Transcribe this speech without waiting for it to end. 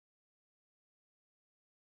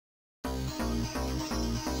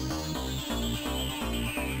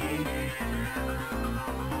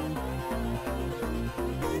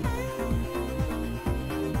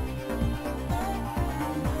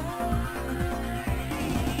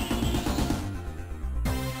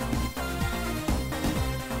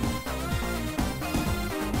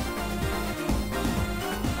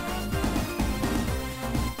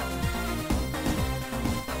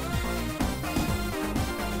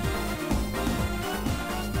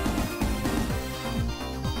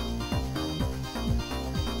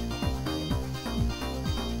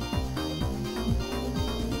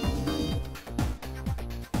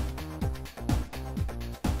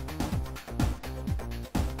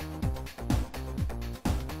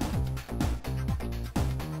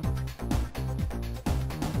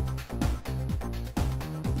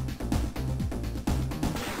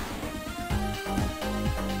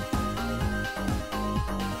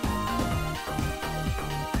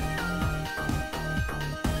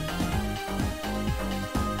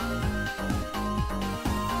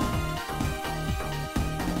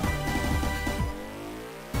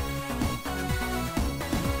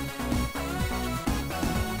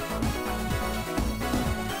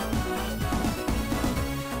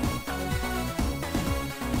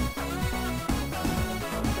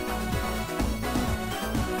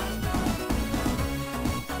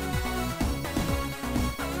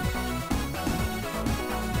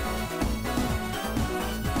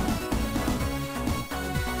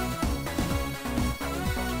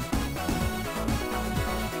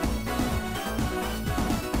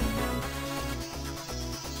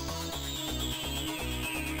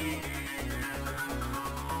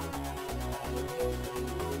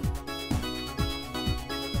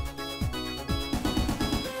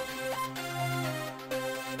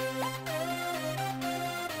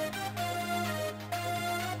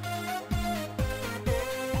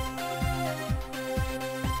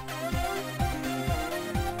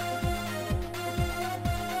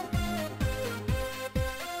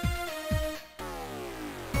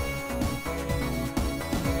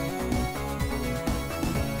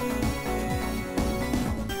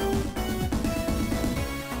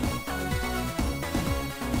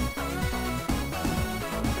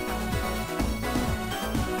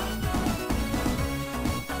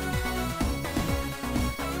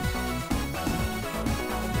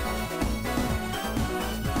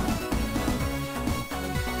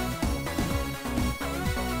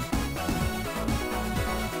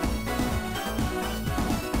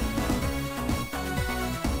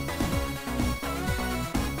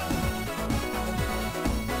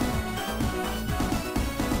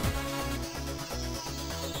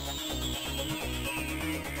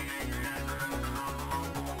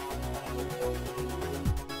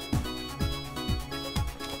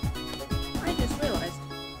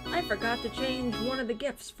forgot to change one of the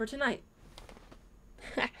gifts for tonight.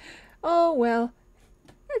 Oh well,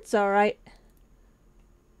 it's alright.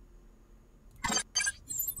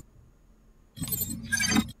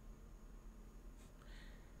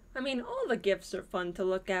 I mean, all the gifts are fun to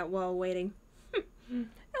look at while waiting.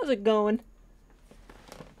 How's it going?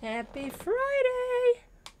 Happy Friday!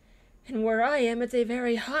 And where I am, it's a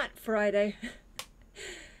very hot Friday.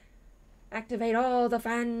 Activate all the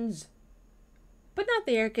fans. But not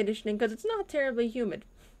the air conditioning, because it's not terribly humid.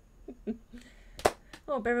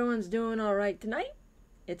 Hope everyone's doing alright tonight.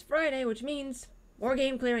 It's Friday, which means more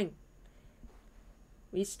game clearing.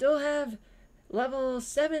 We still have level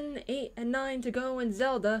 7, 8, and 9 to go in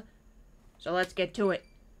Zelda, so let's get to it.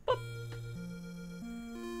 Boop.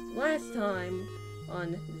 Last time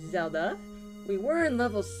on Zelda, we were in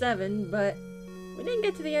level 7, but we didn't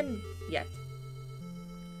get to the end yet.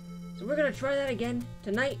 So we're gonna try that again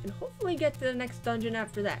tonight, and hopefully get to the next dungeon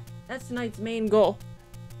after that. That's tonight's main goal.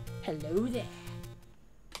 Hello there.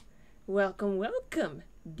 Welcome, welcome,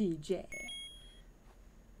 DJ.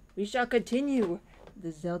 We shall continue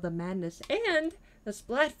the Zelda madness, and the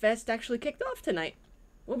Splatfest actually kicked off tonight.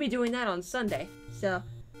 We'll be doing that on Sunday, so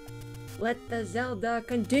let the Zelda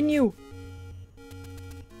continue.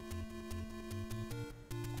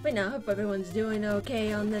 But now, I hope everyone's doing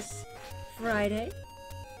okay on this Friday.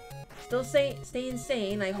 Still staying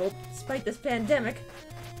sane, I hope, despite this pandemic.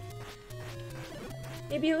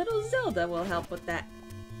 Maybe a little Zelda will help with that.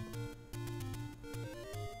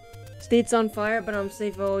 State's on fire, but I'm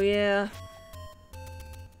safe. Oh yeah.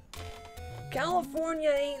 California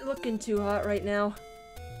ain't looking too hot right now.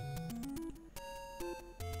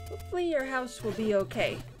 Hopefully your house will be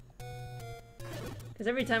okay. Because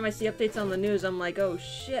every time I see updates on the news, I'm like, oh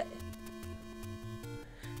shit.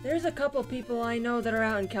 There's a couple people I know that are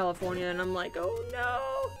out in California, and I'm like, oh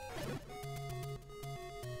no.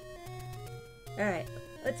 Alright,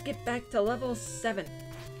 let's get back to level 7.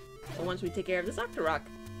 Well, once we take care of this Octorok.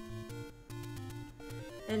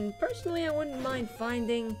 And personally, I wouldn't mind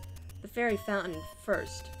finding the fairy fountain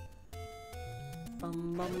first.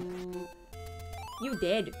 Bum bum. You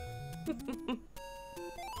did.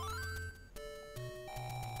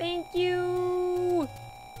 Thank you!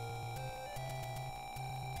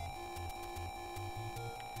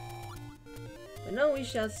 But no, we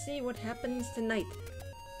shall see what happens tonight.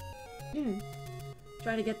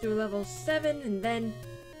 Try to get through level 7 and then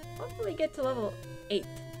hopefully get to level 8.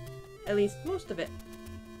 At least most of it.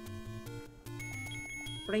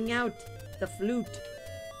 Bring out the flute.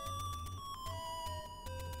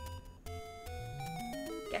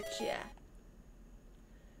 Gotcha.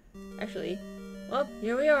 Actually, well,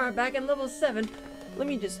 here we are, back in level 7. Let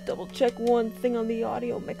me just double check one thing on the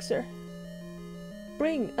audio mixer.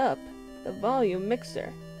 Bring up the volume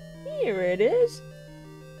mixer. Here it is.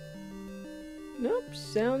 Nope,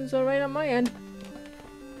 sounds alright on my end.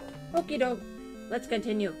 Okie doke, let's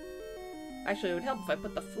continue. Actually, it would help if I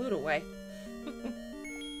put the flute away.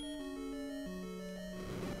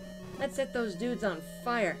 Let's set those dudes on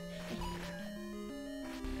fire.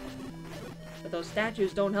 But those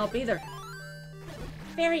statues don't help either.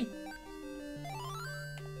 Fairy!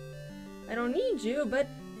 I don't need you, but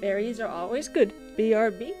fairies are always good.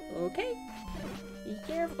 BRB, okay. Be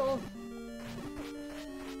careful.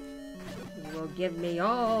 You will give me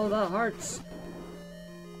all the hearts.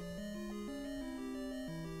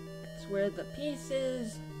 That's where the piece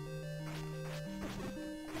is.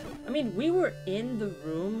 I mean, we were in the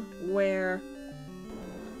room where...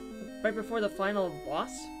 right before the final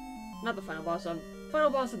boss? Not the final boss, final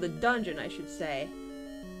boss of the dungeon, I should say.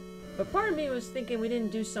 But part of me was thinking we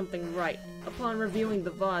didn't do something right upon reviewing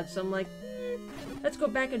the VOD, so I'm like, let's go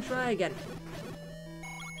back and try again.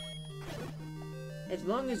 As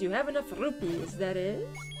long as you have enough rupees, that is.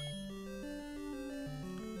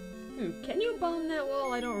 Can you bomb that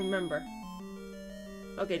wall? I don't remember.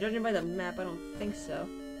 Okay, judging by the map, I don't think so.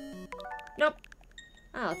 Nope.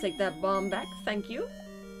 I'll take that bomb back, thank you.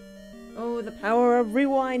 Oh, the power of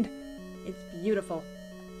rewind. It's beautiful.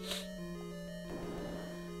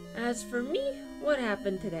 As for me, what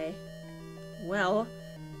happened today? Well,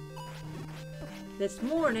 this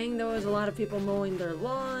morning there was a lot of people mowing their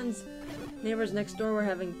lawns. Neighbors next door were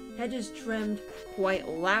having hedges trimmed quite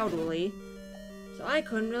loudly, so I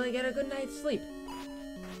couldn't really get a good night's sleep.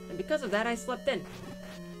 And because of that, I slept in.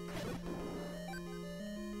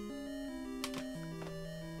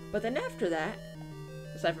 But then after that,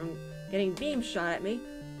 aside from getting beams shot at me,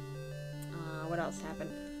 what else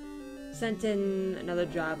happened? Sent in another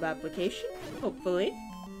job application, hopefully.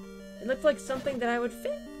 It looked like something that I would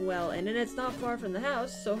fit well in, and it's not far from the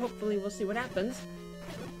house, so hopefully we'll see what happens.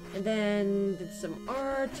 And then did some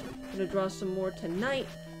art. Gonna draw some more tonight.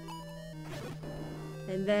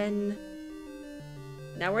 And then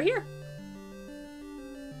now we're here.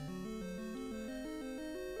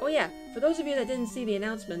 Oh yeah, for those of you that didn't see the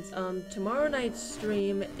announcements, tomorrow night's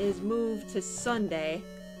stream is moved to Sunday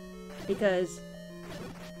because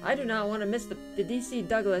I do not want to miss the DC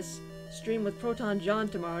Douglas stream with Proton John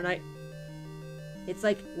tomorrow night. It's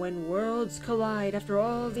like when worlds collide after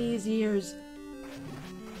all these years.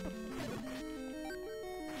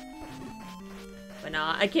 But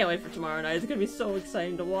nah, I can't wait for tomorrow night. It's gonna be so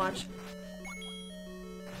exciting to watch.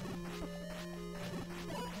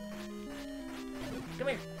 Come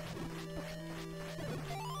here.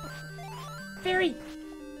 Fairy!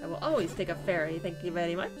 I will always take a fairy, thank you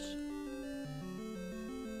very much.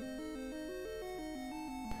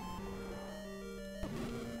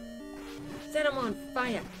 Set them on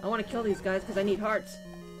fire! I want to kill these guys because I need hearts.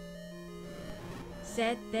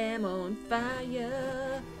 Set them on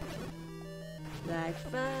fire! Like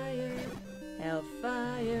fire,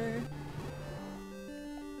 hellfire.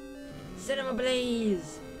 Set them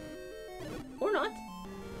ablaze! Or not.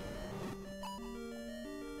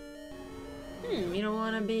 You don't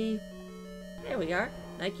want to be... There we are.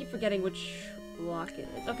 I keep forgetting which block it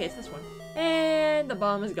is. Okay, it's this one. And the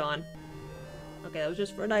bomb is gone. Okay, that was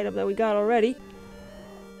just for an item that we got already.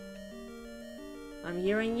 I'm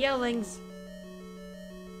hearing yellings.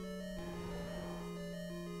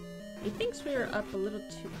 He thinks we are up a little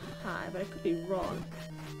too high, but I could be wrong.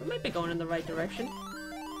 We might be going in the right direction.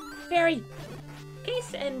 Fairy!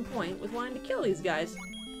 Case end point with wanting to kill these guys.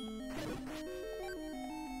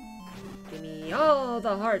 Give me all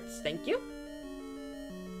the hearts, thank you.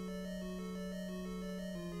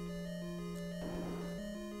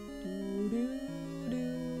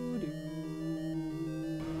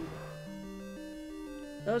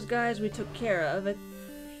 Those guys we took care of, I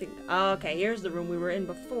think. Okay, here's the room we were in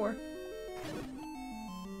before.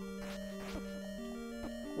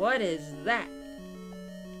 What is that?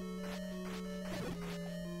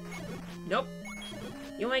 Nope.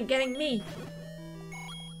 You ain't getting me.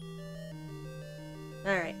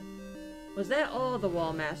 Alright. Was that all the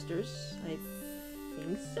wall masters? I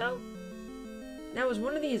think so. Now, was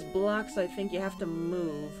one of these blocks I think you have to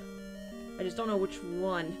move. I just don't know which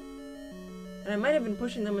one. And I might have been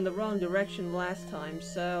pushing them in the wrong direction last time,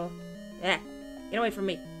 so... Yeah, get away from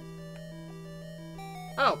me.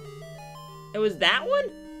 Oh. It was that one?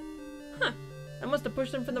 Huh. I must have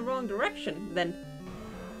pushed them from the wrong direction, then.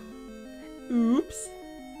 Oops.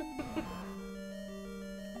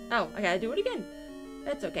 Oh, I gotta do it again.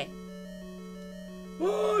 That's okay.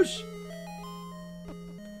 Push!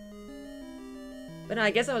 But no,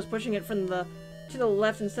 I guess I was pushing it from the to the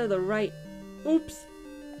left instead of the right. Oops.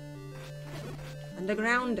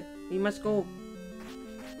 Underground. We must go.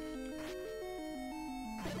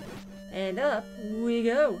 And up we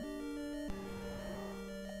go.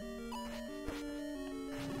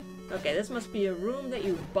 Okay, this must be a room that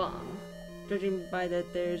you bomb. Judging by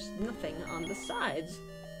that there's nothing on the sides.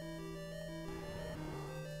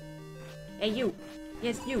 Hey, you!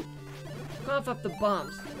 Yes, you! Cough up the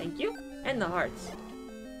bombs, thank you, and the hearts.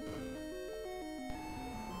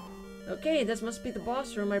 Okay, this must be the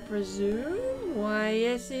boss room, I presume? Why,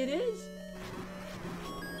 yes it is.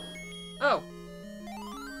 Oh.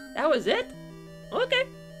 That was it? Okay.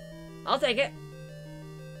 I'll take it.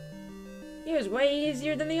 He was way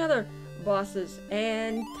easier than the other bosses,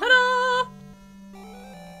 and ta-da!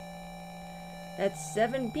 That's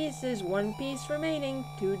 7 pieces, 1 piece remaining,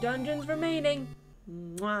 2 dungeons remaining.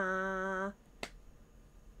 Mwah.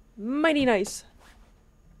 Mighty nice.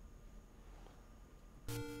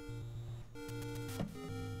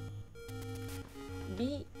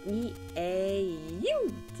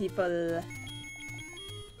 Beautiful.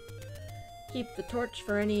 Keep the torch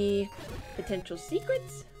for any potential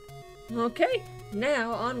secrets. Okay,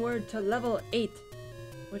 now onward to level 8,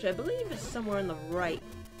 which I believe is somewhere on the right.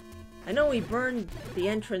 I know we burned the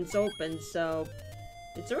entrance open, so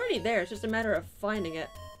it's already there. It's just a matter of finding it.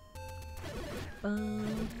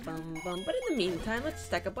 Bum, bum, bum. But in the meantime, let's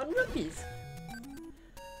stack up on rupees.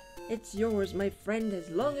 It's yours, my friend, as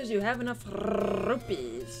long as you have enough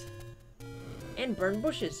rupees. And burn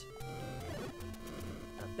bushes.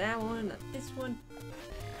 Not that one, not this one.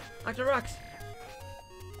 Octo rocks.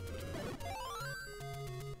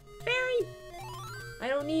 Fairy! I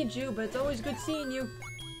don't need you, but it's always good seeing you.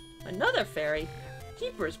 Another fairy?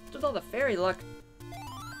 Keepers, with all the fairy luck.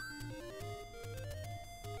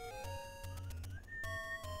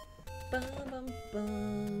 Bum bum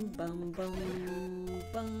bum bum bum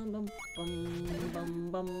bum bum bum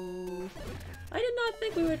bum bum. I did not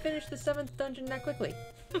think we would finish the 7th dungeon that quickly.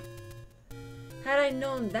 Had I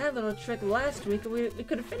known that little trick last week, we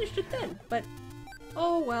could have finished it then, but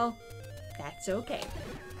oh well, that's okay.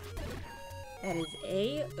 That is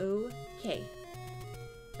A-OK.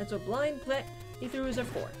 That's what blind playthroughs are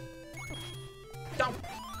for. Don't!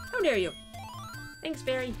 How dare you! Thanks,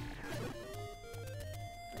 fairy.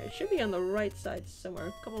 It should be on the right side somewhere.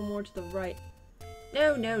 A couple more to the right.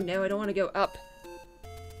 No, no, no, I don't want to go up.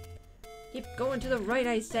 Keep going to the right,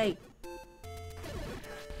 I say.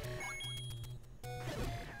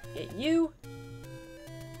 Hit you.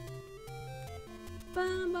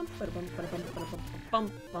 Bum, bum, bum, bum, bum, bum,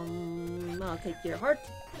 bum, bum. I'll take your heart.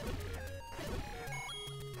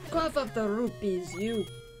 Cough up the rupees, you.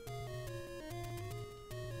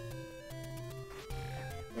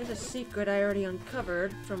 There's a secret I already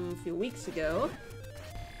uncovered from a few weeks ago.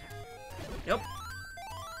 Nope.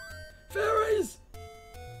 Fairies!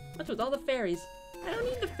 What's with all the fairies? I don't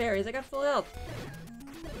need the fairies, I got full health.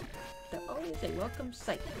 They're always a welcome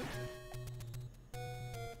sight.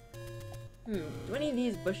 Do any of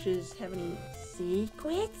these bushes have any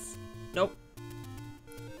secrets? Nope.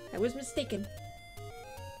 I was mistaken.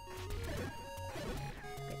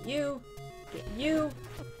 Get you. Get you.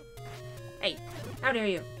 Hey, how dare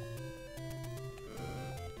you?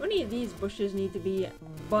 Do any of these bushes need to be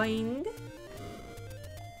bind? I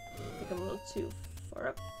think I'm a little too far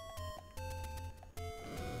up.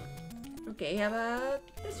 Okay, how about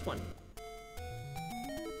this one?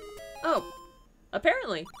 Oh,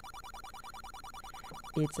 apparently.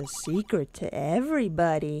 It's a secret to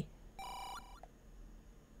everybody.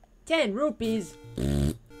 10 rupees.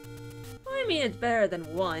 I mean, it's better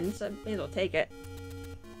than 1, so I may as well take it.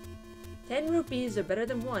 10 rupees are better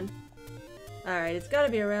than 1. Alright, it's gotta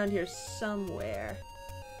be around here somewhere.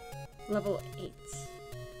 Level 8.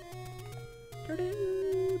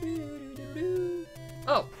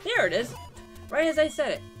 Oh, there it is! Right as I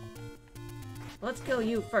said it. Let's kill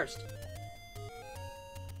you first.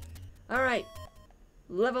 Alright.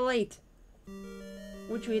 Level 8.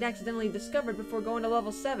 Which we'd accidentally discovered before going to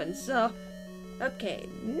level 7, so... Okay,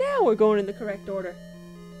 now we're going in the correct order.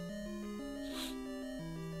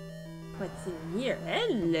 What's in here?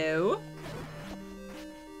 Hello?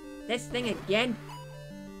 This thing again?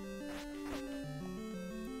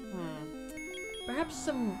 Perhaps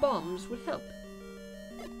some bombs would help.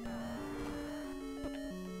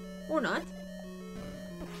 Or not.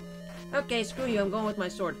 Okay, screw you, I'm going with my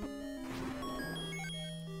sword.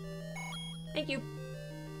 Thank you.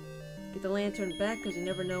 Get the lantern back, because you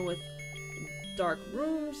never know with dark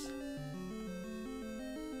rooms.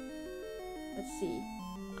 Let's see.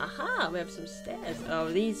 Aha, we have some stairs. Oh,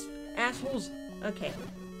 these assholes. Okay.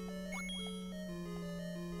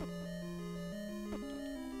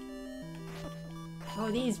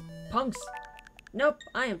 Oh, these punks. Nope,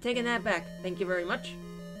 I am taking that back. Thank you very much.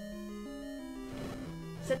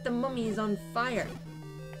 Set the mummies on fire.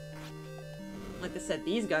 Like I set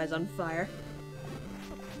these guys on fire.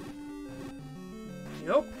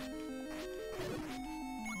 Nope.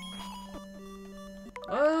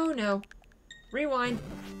 Oh no. Rewind.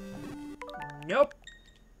 Nope.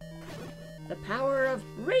 The power of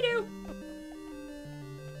redo.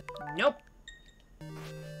 Nope.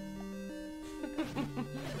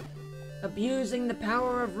 Abusing the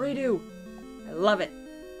power of redo. I love it.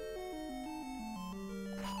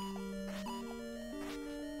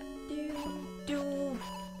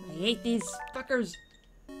 I hate these fuckers.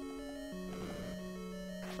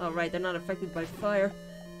 Oh right, they're not affected by fire.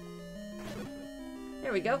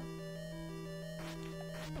 There we go.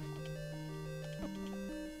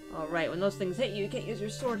 Alright, when those things hit you, you can't use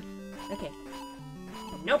your sword. Okay.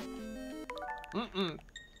 Nope.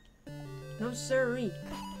 No siree.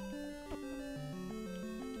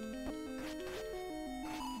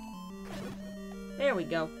 There we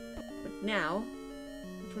go. But now,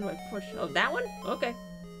 which one do I push? Oh, that one? Okay.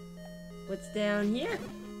 What's down here?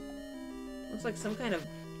 Looks like some kind of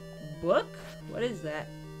book? What is that?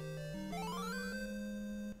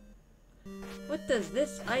 What does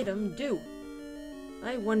this item do?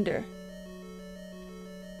 I wonder.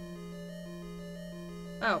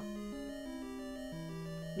 Oh.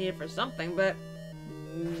 Need it for something, but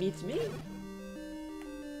beats me.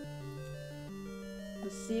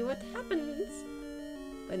 Let's see what happens.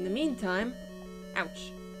 But in the meantime,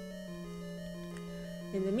 ouch.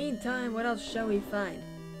 In the meantime, what else shall we find?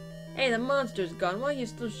 Hey, the monster's gone. Why are you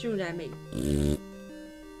still shooting at me?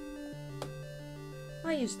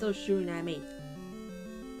 Why are you still shooting at me?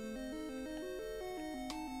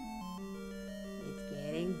 It's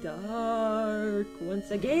getting dark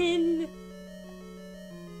once again.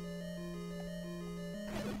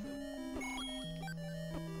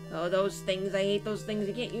 Oh, those things. I hate those things.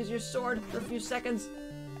 You can't use your sword for a few seconds.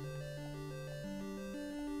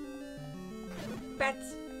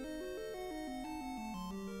 Bats.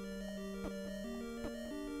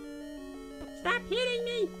 Stop hitting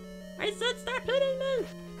me! I said stop hitting me!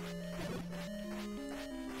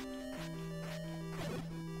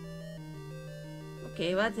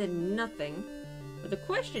 Okay, well that did nothing. But the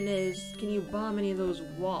question is, can you bomb any of those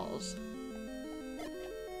walls?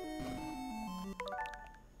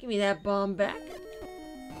 Give me that bomb back.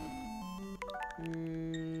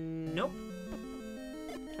 Nope.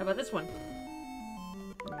 How about this one?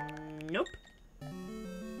 Nope.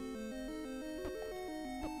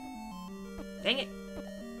 Dang it!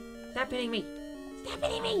 Stop hitting me! Stop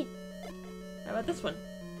hitting me! How about this one?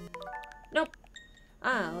 Nope.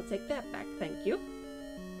 Ah, I'll take that back, thank you.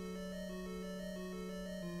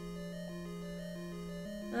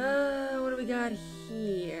 What do we got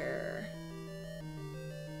here?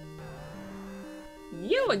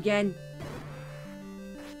 You again!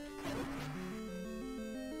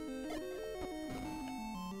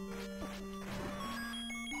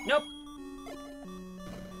 Nope.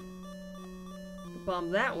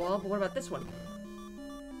 Bomb that wall, but what about this one?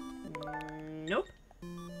 Nope.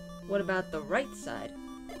 What about the right side?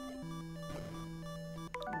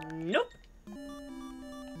 Nope.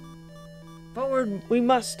 Forward, we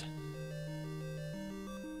must.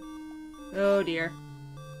 Oh dear.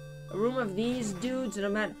 A room of these dudes and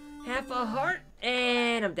I'm at half a heart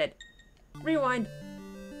and I'm dead. Rewind.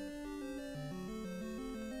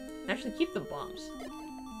 Actually, keep the bombs.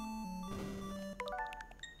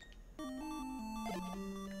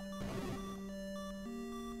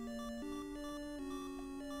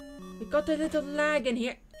 We got a little lag in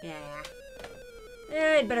here. Yeah.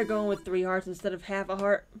 I'd better go in with 3 hearts instead of half a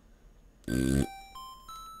heart.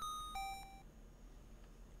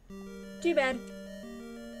 Too bad.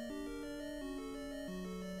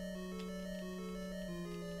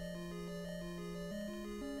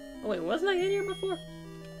 Oh wait, wasn't I in here before?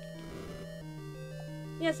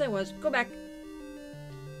 Yes, I was. Go back.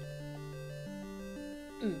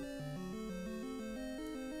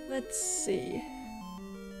 Let's see.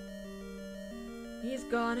 He's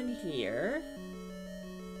gone in here.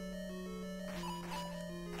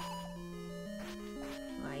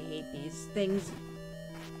 I hate these things.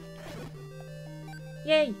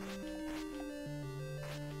 Yay!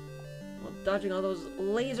 Well, dodging all those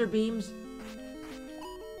laser beams.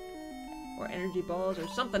 Or energy balls or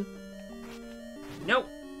something. Nope.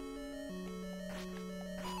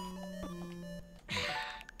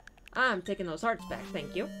 I'm taking those hearts back,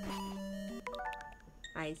 thank you.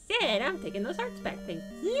 I said I'm taking those hearts back, thank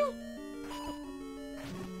you.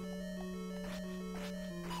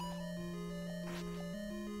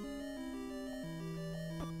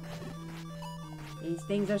 These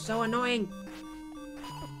things are so annoying.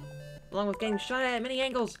 Along with getting shot at many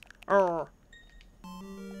angles. Arrgh.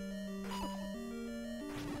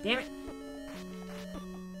 Damn it.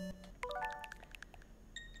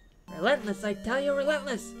 Relentless, I tell you,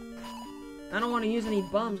 relentless. I don't want to use any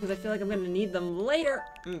bombs because I feel like I'm going to need them later.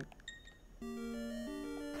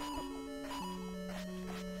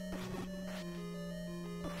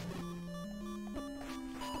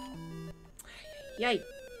 Yay.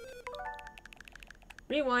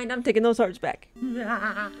 Rewind, I'm taking those hearts back. There's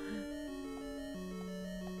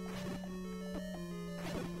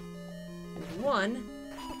 1.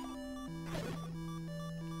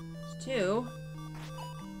 There's 2.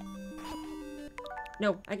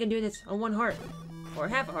 No, I can do this on 1 heart. Or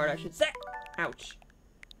half a heart, I should say. Ouch.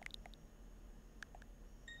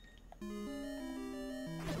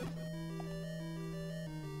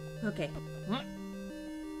 Okay.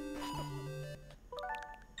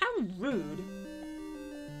 How rude.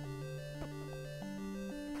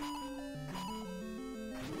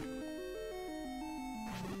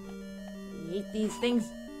 I hate these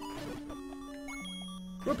things.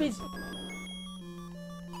 Rupees.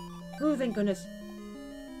 Oh, thank goodness.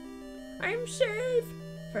 I'm safe!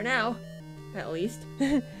 For now, at least.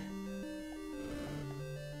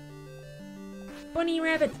 Bunny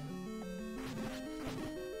rabbit!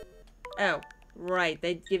 Oh, right,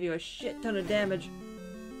 they give you a shit ton of damage.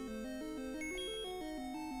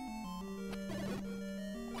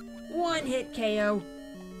 One hit KO.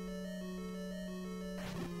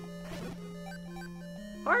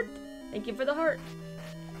 Heart! Thank you for the heart.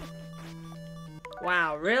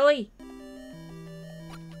 Wow, really?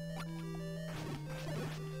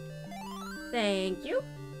 Thank you.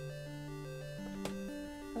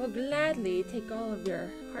 will gladly take all of your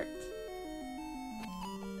heart.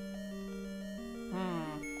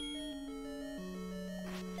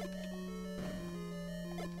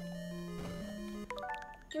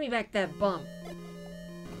 Give me back that bomb.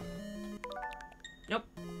 Nope.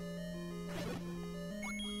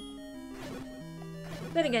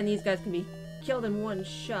 Then again, these guys can be killed in one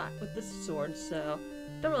shot with this sword, so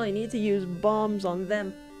don't really need to use bombs on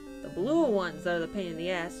them. The blue ones that are the pain in the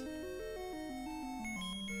ass.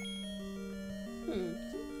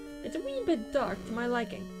 It's a wee bit dark to my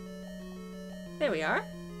liking. There we are.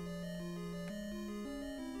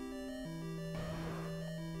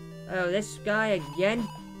 Oh, this guy again?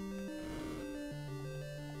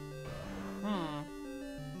 Oh!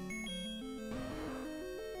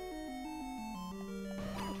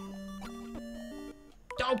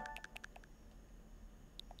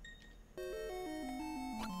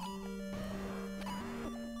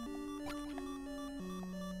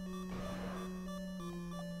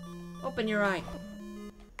 Open your eye.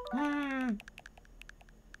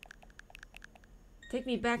 Take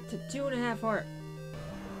me back to 2.5 heart.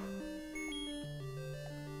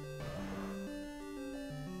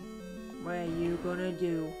 What are you gonna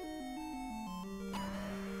do?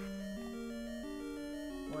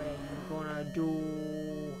 What are you gonna do?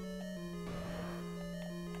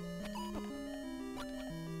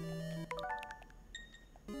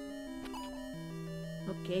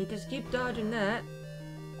 Okay, just keep dodging that.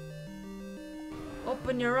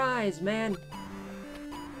 Open your eyes, man.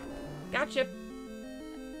 Gotcha.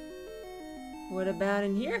 What about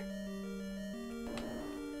in here?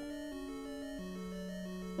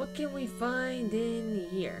 What can we find in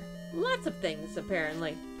here? Lots of things,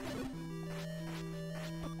 apparently.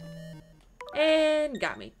 And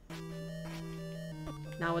got me.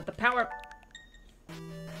 Now with the power.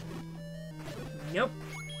 Nope.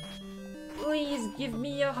 Please give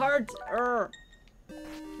me a heart. I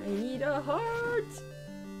need a heart.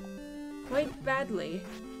 Quite badly.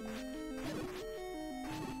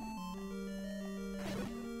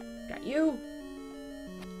 Got you.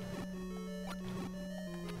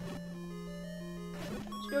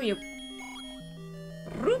 Screw you.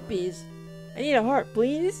 Rupees? I need a heart,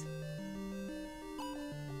 please.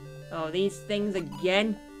 Oh, these things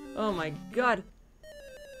again? Oh my god.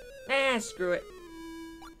 Ah, screw it.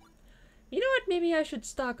 You know what? Maybe I should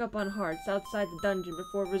stock up on hearts outside the dungeon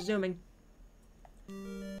before resuming.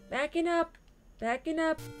 Backing up. Backing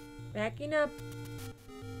up. Backing up.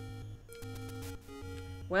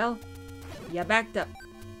 Well, you backed up.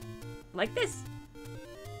 Like this.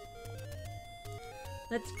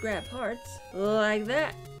 Let's grab hearts. Like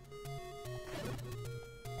that.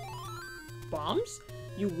 Bombs?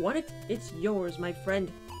 You want it? It's yours, my friend.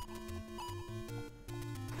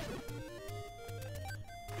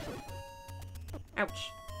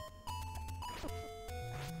 Ouch.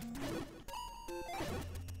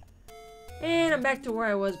 And I'm back to where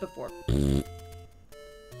I was before.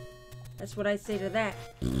 That's what I say to that.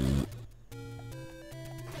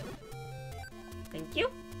 Thank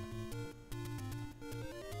you.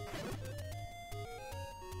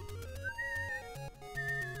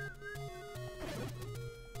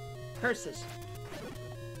 Curses.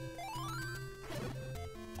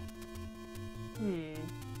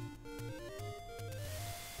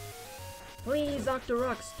 Please,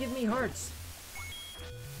 Octoroks, give me hearts.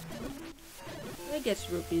 I guess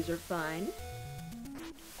rupees are fine.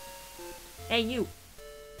 Hey, you.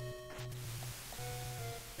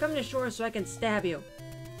 Come to shore so I can stab you.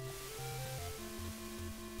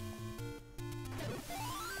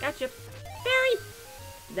 Gotcha. Fairy!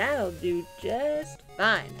 That'll do just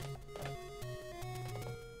fine.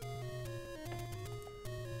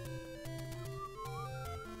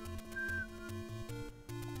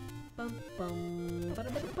 Bum bum ba da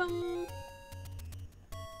ba bum.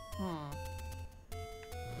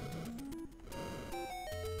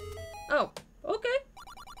 Oh, okay.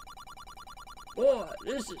 Boy,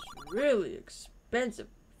 this is really expensive.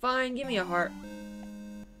 Fine, give me a heart.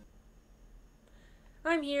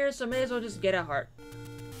 I'm here, so may as well just get a heart.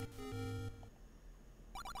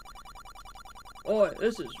 Boy,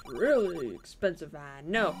 this is really expensive. I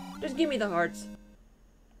know. Just give me the hearts.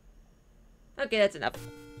 Okay, that's enough.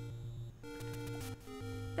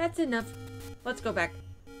 That's enough. Let's go back.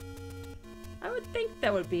 I would think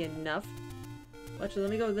that would be enough. Actually,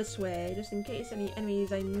 let me go this way, just in case any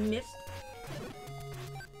enemies I missed.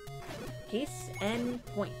 Case and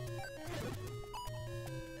point.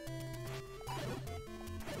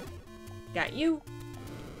 Got you.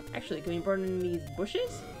 Actually, can we burn in these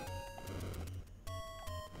bushes?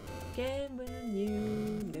 Can burn you?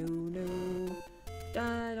 No, no.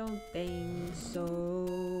 I don't think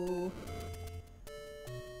so.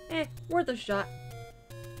 worth a shot.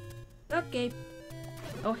 Okay.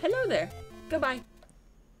 Oh, hello there. Goodbye.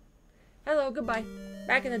 Hello, goodbye.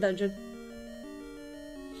 Back in the dungeon.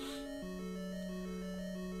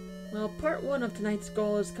 Well, part 1 of tonight's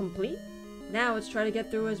goal is complete. Now let's try to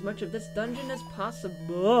get through as much of this dungeon as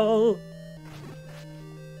possible.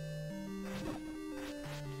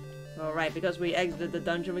 Alright, because we exited the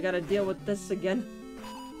dungeon, we gotta deal with this again.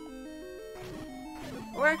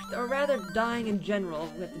 Or rather, dying in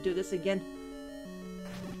general. We have to do this again.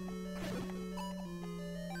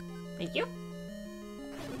 Thank you.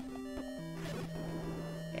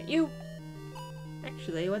 Got you.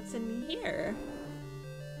 Actually, what's in here?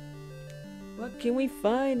 What can we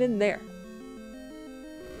find in there?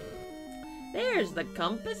 There's the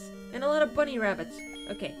compass and a lot of bunny rabbits.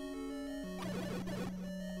 Okay.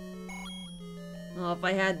 Oh, if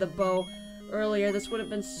I had the bow earlier, this would have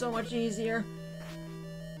been so much easier.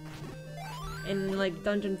 In, like,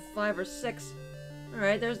 dungeon 5 or 6.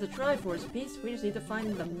 Alright, there's the Triforce piece. We just need to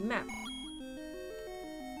find the map.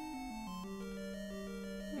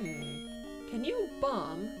 Can you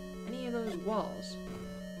bomb any of those walls?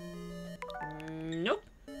 Nope.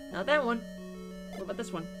 Not that one. What about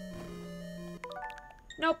this one?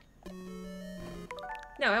 Nope.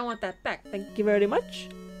 No, I want that back. Thank you very much.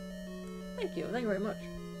 Thank you. Thank you very much.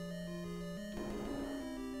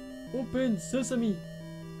 Open sesame.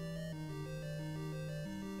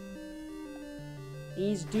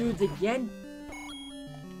 These dudes again?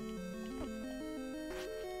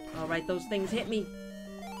 Alright, those things hit me.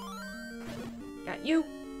 Got you.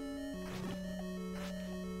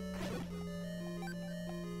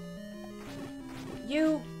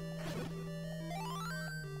 You.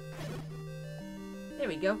 There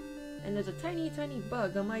we go. And there's a tiny, tiny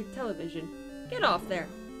bug on my television. Get off there.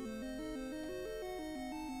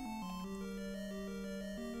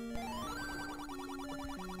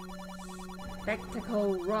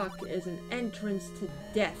 Spectacle Rock is an entrance to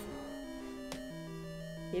death.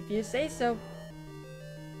 If you say so.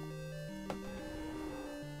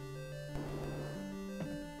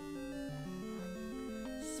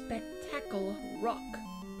 Spectacle Rock.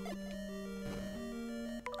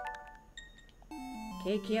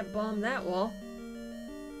 Okay, can't bomb that wall.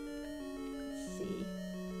 Let's see.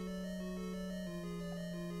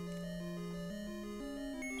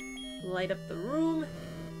 Light up the room.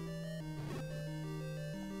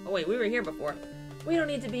 Oh wait, we were here before. We don't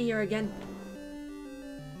need to be here again.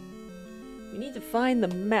 We need to find the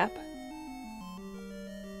map.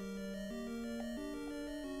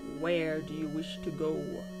 Where do you wish to go?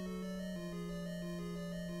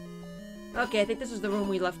 Okay, I think this is the room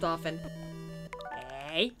we left off in.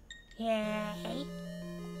 Hey? Hey?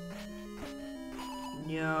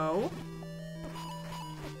 No?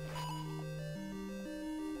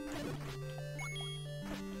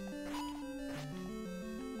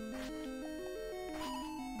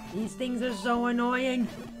 These things are so annoying.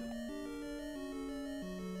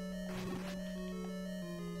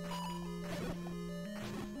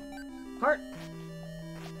 Heart.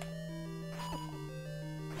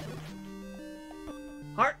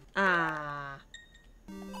 Heart. Ah.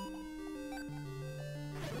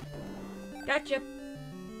 Gotcha.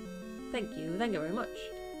 Thank you. Thank you very much.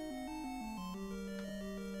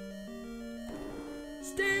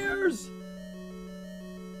 Stairs.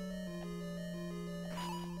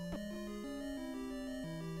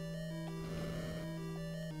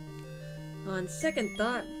 On second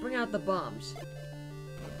thought, bring out the bombs.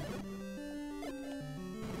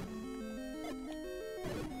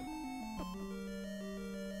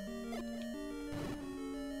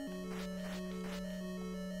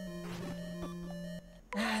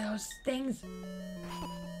 Ah, those things.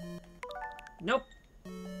 Nope.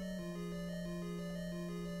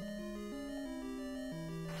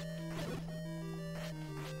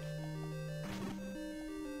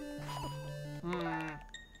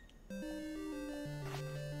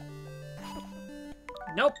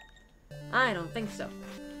 Nope. I don't think so.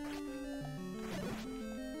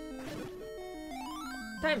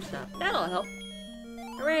 Time stop. That'll help.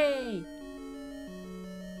 Hooray!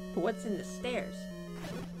 But what's in the stairs?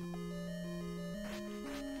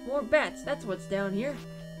 More bats. That's what's down here.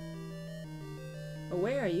 But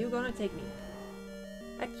where are you gonna take me?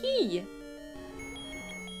 A key!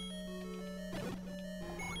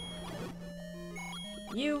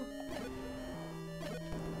 You.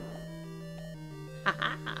 Ha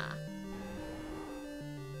ha ha.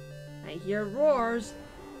 I hear roars.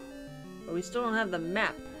 But we still don't have the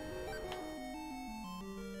map.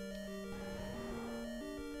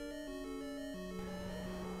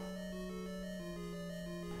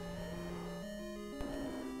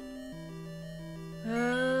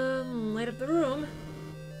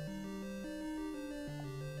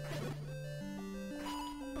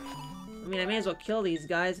 mean, I may as well kill these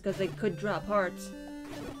guys because they could drop hearts.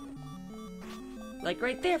 Like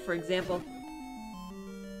right there, for example.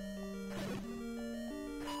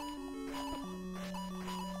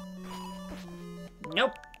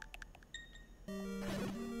 Nope.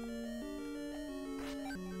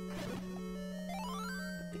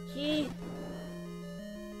 The key.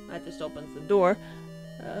 That just opens the door.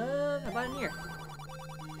 How about in here?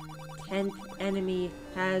 10th enemy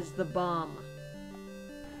has the bomb.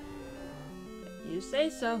 You say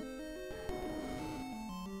so.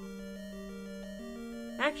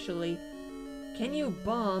 Actually, can you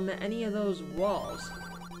bomb any of those walls?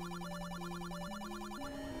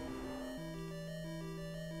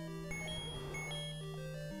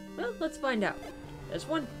 Well, let's find out. There's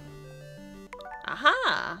one.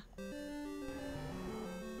 Aha!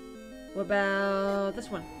 What about this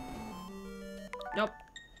one? Nope.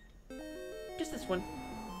 Just this one.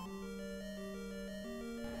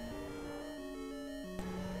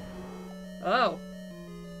 Oh.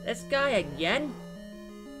 This guy again?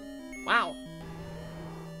 Wow.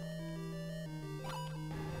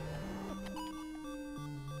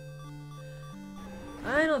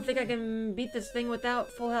 I don't think I can beat this thing without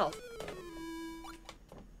full health.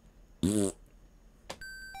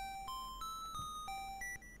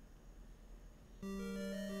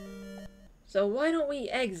 So why don't we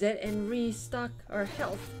exit and restock our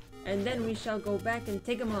health, and then we shall go back and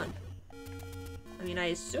take him on. I mean, I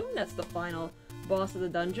assume that's the final boss of the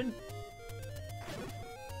dungeon.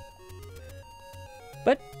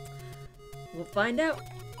 But we'll find out.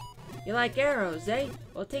 You like arrows, eh?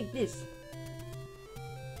 Well, take this.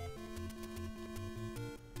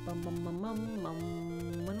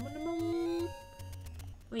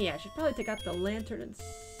 Oh yeah, I should probably take out the lantern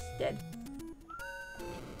instead.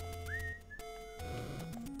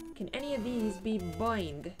 Can any of these be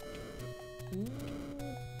bind?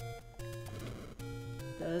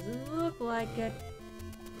 Doesn't look like it.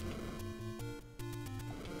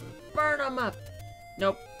 Burn them up!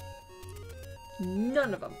 Nope.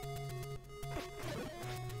 None of them.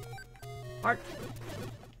 Heart.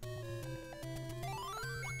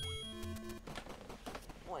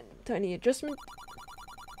 one tiny adjustment.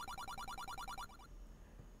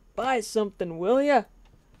 Buy something, will ya?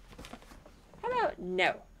 How about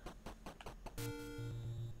no?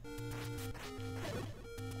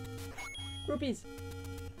 Rupees.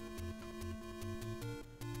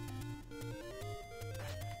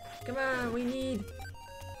 Come on, we need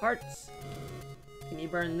hearts. Can you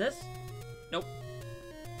burn this? Nope.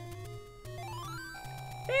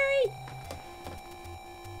 Fairy!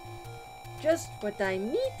 Just what I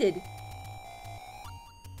needed.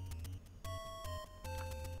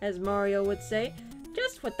 As Mario would say,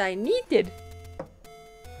 just what I needed.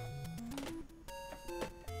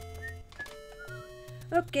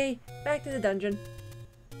 Okay, back to the dungeon.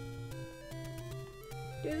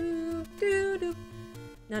 Do, do, do.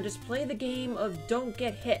 Now just play the game of don't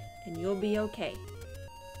get hit, and you'll be okay.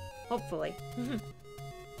 Hopefully.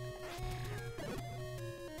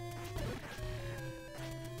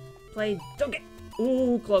 Play don't get...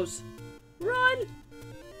 Ooh, close. Run!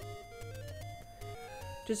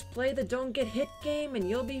 Just play the don't get hit game, and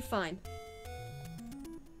you'll be fine.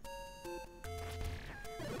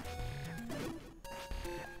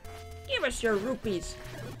 Give us your rupees.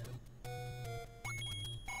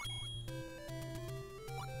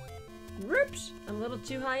 Oops, I'm a little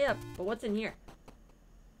too high up, but what's in here?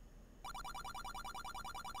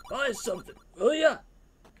 Buy something, will ya?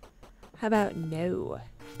 How about no?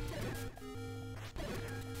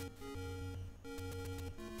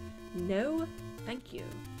 No, thank you.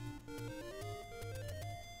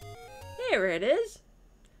 Here it is.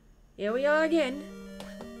 Here we are again.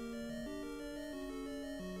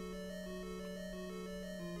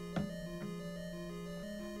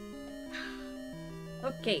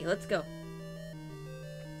 Okay, let's go.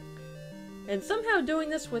 And somehow doing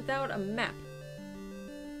this without a map.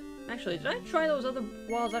 Actually, did I try those other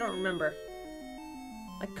walls? I don't remember.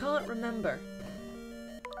 I can't remember.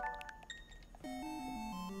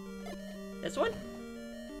 This one?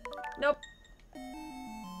 Nope.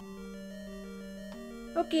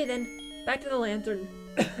 Okay then, back to the lantern.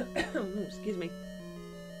 Excuse me.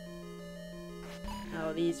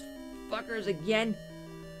 Oh, these fuckers again.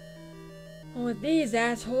 With these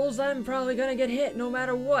assholes, I'm probably gonna get hit no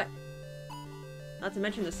matter what. Not to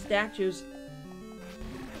mention the statues.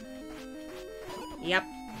 Yep.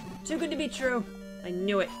 Too good to be true. I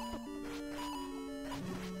knew it.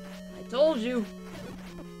 I told you.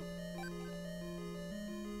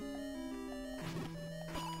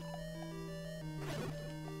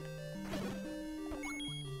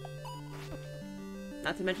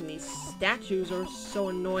 Not to mention these statues are so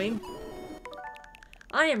annoying.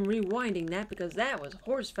 I am rewinding that because that was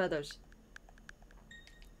horse feathers.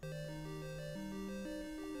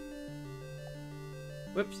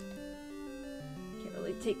 Whoops. Can't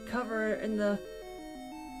really take cover in the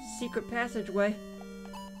secret passageway.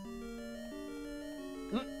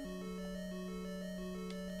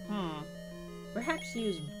 Perhaps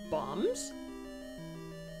use bombs?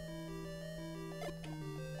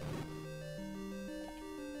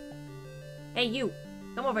 Hey, you!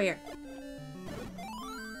 Come over here.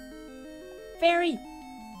 Fairy!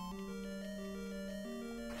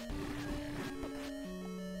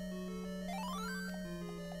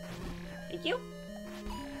 Thank you.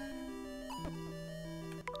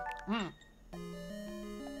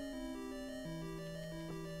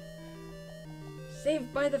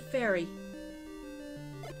 Saved by the fairy.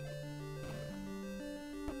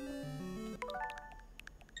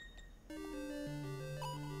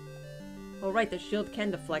 Oh right, the shield can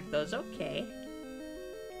deflect those. Okay.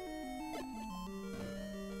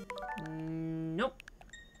 Nope.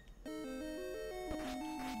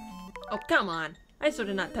 Oh, come on. I still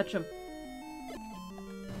did not touch him.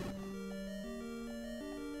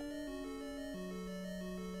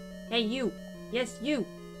 Hey, you. Yes, you.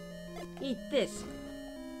 Eat this.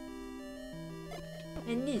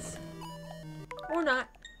 And this. Or not.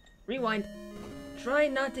 Rewind. Try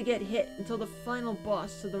not to get hit until the final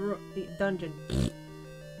boss of the dungeon.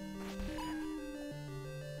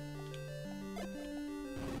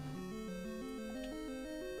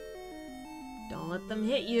 Don't let them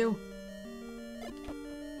hit you.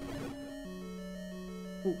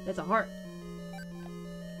 Ooh, that's a heart.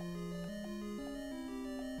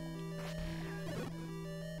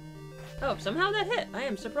 Oh, somehow that hit. I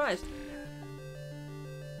am surprised.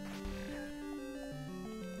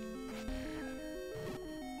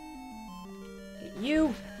 Get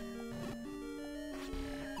you.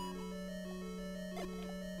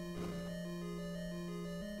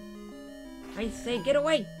 I say get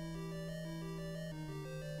away.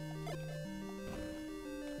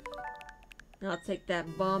 I'll take that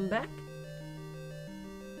bomb back.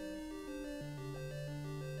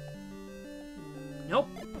 Nope.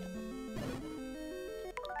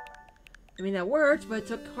 I mean, that worked, but it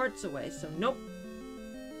took hearts away, so nope.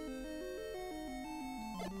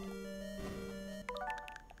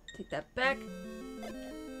 Take that back.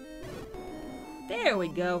 There we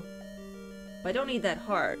go. But I don't need that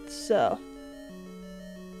heart, so...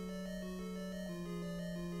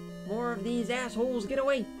 More of these assholes, get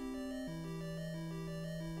away!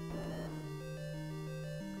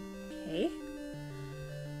 Okay.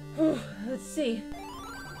 Let's see.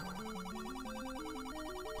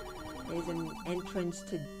 There's an entrance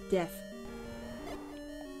to death.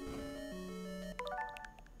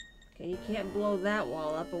 Okay, you can't blow that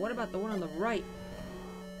wall up, but what about the one on the right?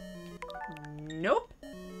 Nope.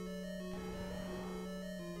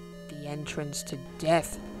 The entrance to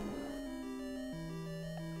death.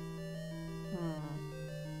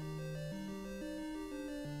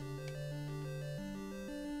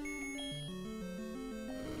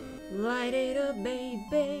 Light it up,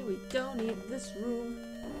 baby. We don't need this room.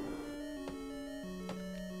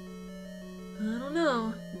 I don't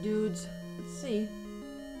know, dudes. Let's see.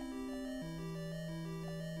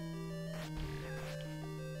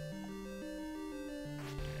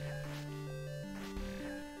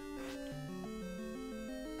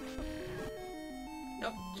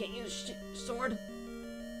 Nope, can't use sword.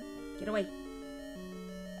 Get away.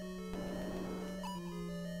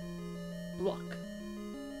 Block.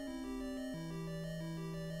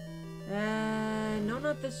 No,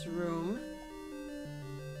 not this room.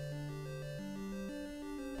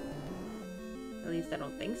 At least I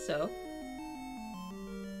don't think so.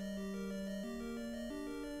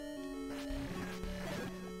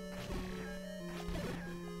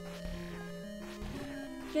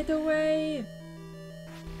 Get away!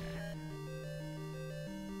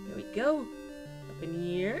 There we go. Up in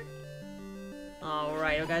here.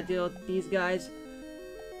 Alright, I gotta deal with these guys.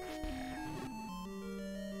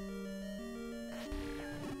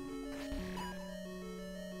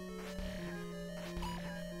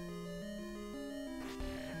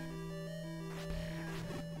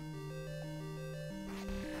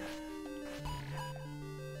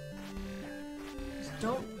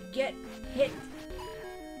 Don't get hit.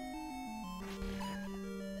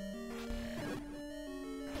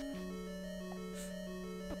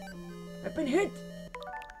 I've been hit.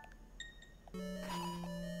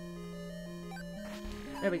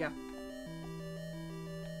 There we go.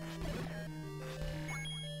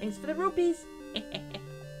 Thanks for the rupees.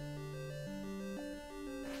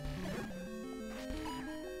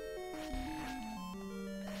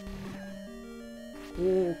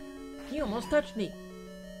 Oh, he almost touched me.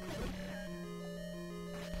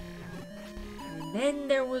 And then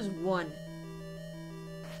there was one.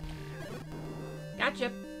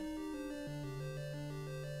 Gotcha.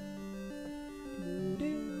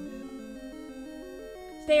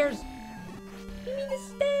 Stairs! Give me the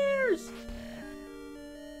stairs!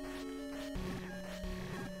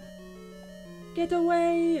 Get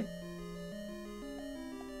away!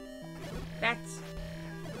 Bats!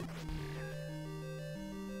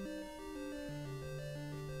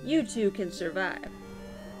 You two can survive.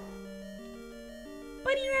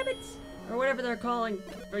 Bunny rabbits! Or whatever they're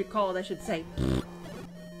called, I should say.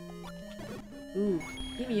 Ooh,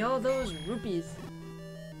 give me all those rupees.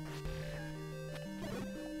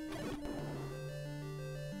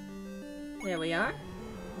 There we are.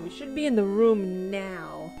 We should be in the room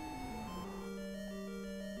now.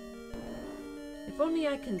 If only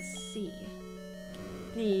I can see.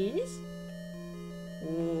 Please?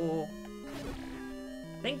 Oh.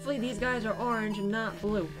 Thankfully these guys are orange and not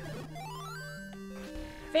blue.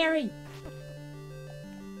 Fairy!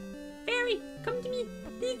 Fairy! Come to me!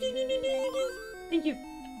 Thank you.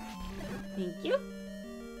 Thank you.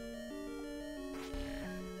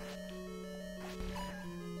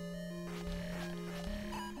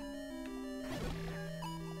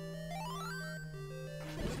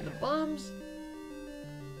 These are the bombs.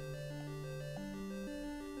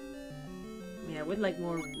 I mean, I would like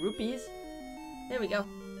more rupees. There we go.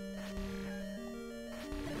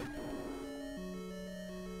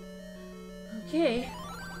 Okay.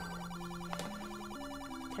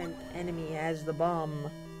 10th enemy has the bomb.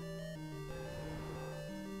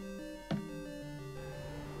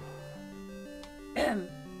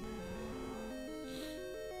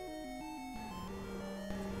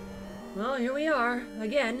 Well, here we are,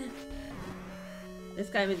 again. This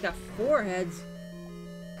guy has got 4 heads.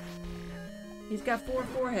 He's got 4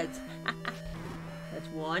 foreheads. That's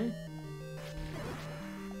 1.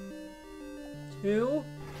 2.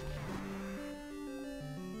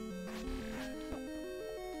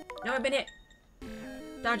 No, I've been hit.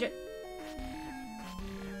 Dodge it.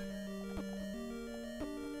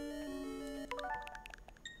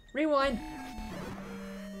 Rewind.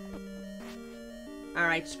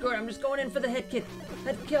 Alright, screw it. I'm just going in for the head kick.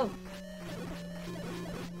 Head kill.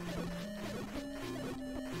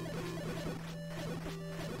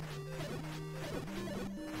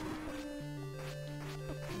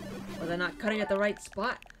 Was I not cutting at the right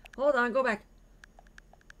spot? Hold on, go back.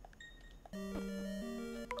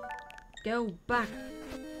 Go back.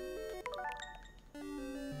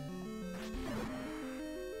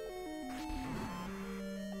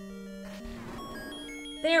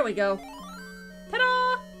 There we go.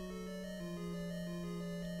 Ta-da!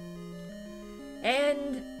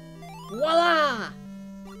 And voila!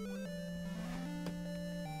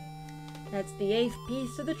 That's the 8th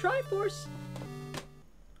piece of the Triforce.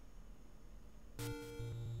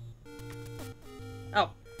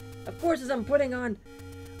 Oh, of course, as I'm putting on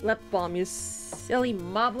lip balm, you silly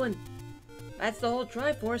moblin. That's the whole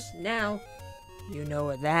Triforce now. You know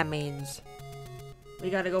what that means. We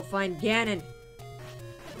gotta go find Ganon.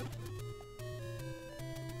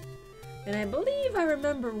 And I believe I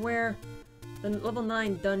remember where the level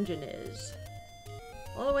 9 dungeon is.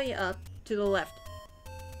 All the way up to the left.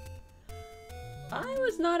 I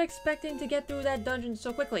was not expecting to get through that dungeon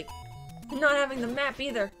so quickly. Not having the map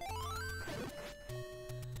either.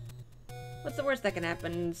 What's the worst that can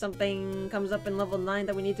happen? Something comes up in level 9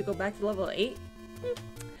 that we need to go back to level 8?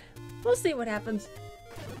 We'll see what happens.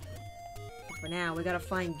 For now, we gotta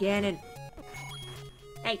find Ganon.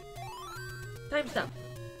 Hey! Time stop.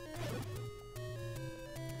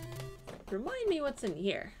 Remind me what's in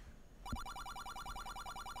here.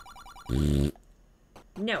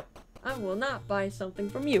 No, I will not buy something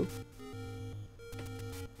from you.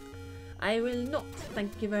 I will not,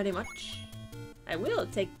 thank you very much. I will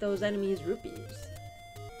take those enemies' rupees.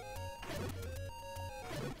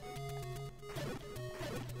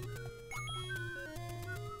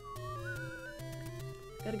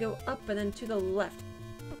 Gotta go up and then to the left.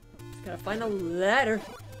 Just gotta find a ladder.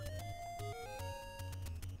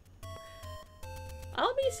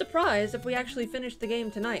 I'll be surprised if we actually finish the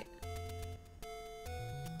game tonight.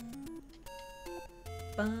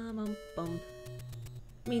 Bum, bum, bum.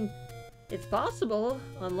 I mean, it's possible.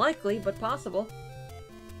 Unlikely, but possible.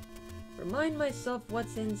 Remind myself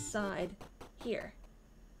what's inside here.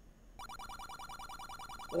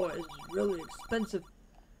 Boy, it's really expensive.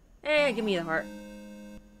 Eh, give me the heart.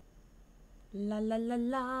 La la la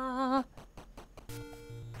la.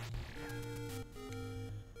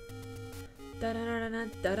 Da da da da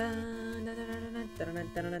da da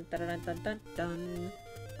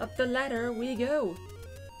Up the ladder we go.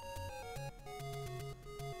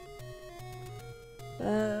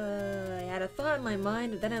 I had a thought in my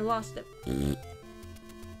mind, and then I lost it.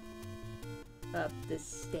 Up the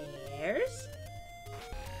stairs.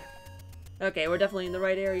 Okay, we're definitely in the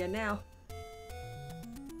right area now.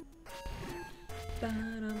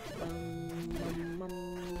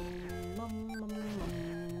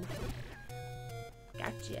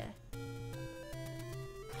 Gotcha.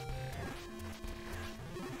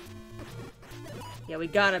 Yeah, we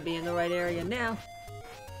gotta be in the right area now.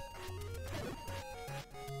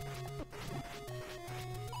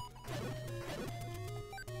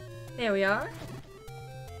 There we are.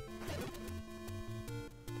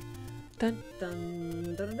 Dun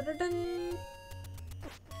dun dun dun dun dun.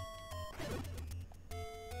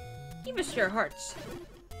 Give us your hearts.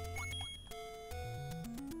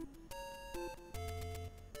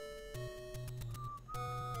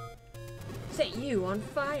 Set you on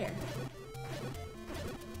fire.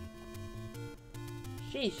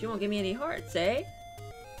 Sheesh, you won't give me any hearts, eh?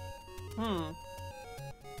 I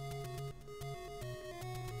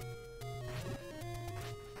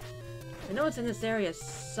know it's in this area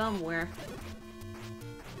somewhere.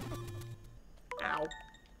 Ow.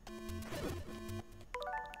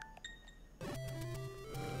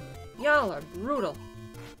 Y'all are brutal.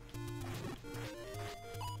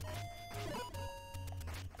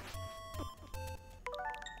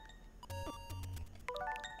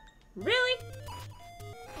 Really?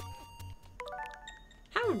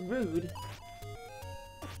 How rude.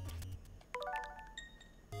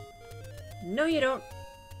 No, you don't.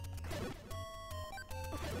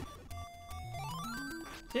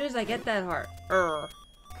 As soon as I get that heart.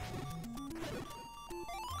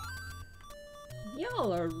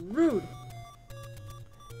 Y'all are rude.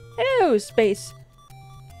 Oh, Space.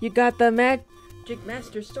 You got the Magic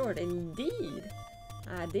Master Sword, indeed.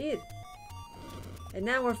 I did. And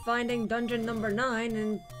now we're finding dungeon number 9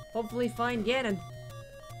 and hopefully find Ganon.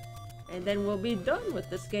 And then we'll be done with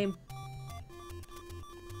this game.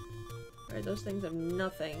 Alright, those things have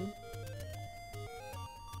nothing.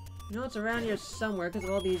 You know it's around here somewhere because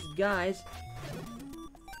of all these guys.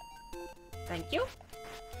 Thank you.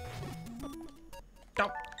 Oh,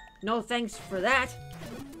 no thanks for that.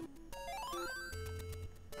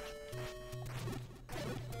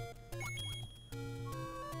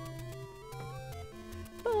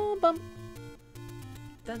 Bum bum.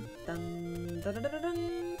 Dun dun dun dun dun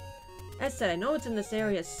dun. As said, I know it's in this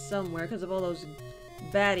area somewhere because of all those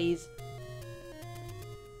baddies.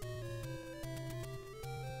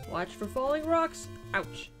 Watch for falling rocks.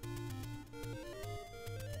 Ouch.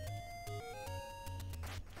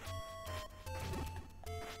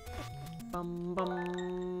 Bum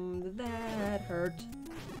bum. That hurt.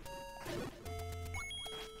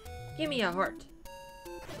 Give me a heart.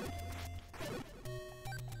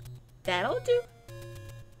 That'll do.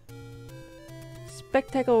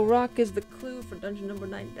 Spectacle Rock is the Clue for dungeon number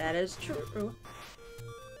 9. That is true.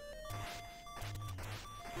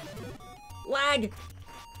 Lag!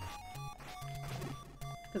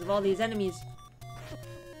 Because of all these enemies.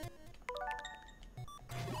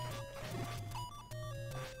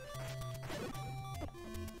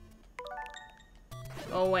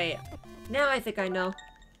 Oh wait. Now I think I know.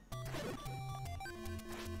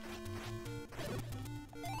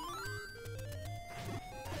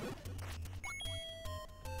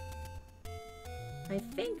 I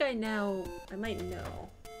think I might know.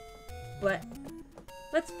 But,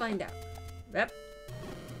 let's find out. Yep.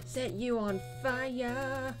 Set you on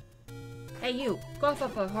fire. Hey you, cough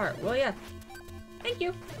up a heart, will ya? Thank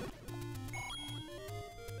you.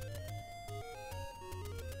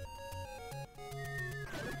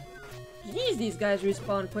 Jeez, these guys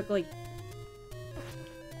respawn quickly.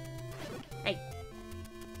 Hey.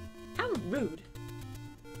 How rude.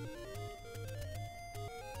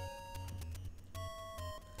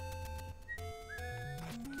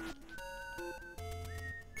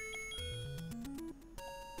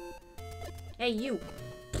 Hey, you!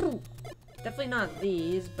 Pooh. Definitely not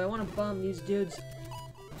these, but I want to bomb these dudes.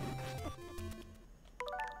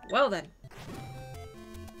 Well then.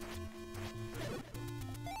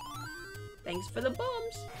 Thanks for the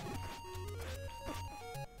bombs.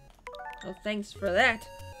 Oh, thanks for that.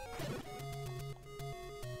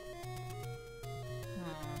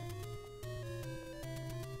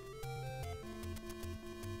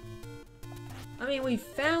 I mean, we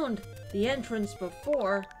found the entrance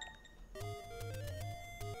before.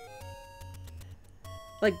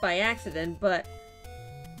 Like, by accident, but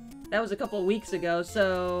that was a couple of weeks ago,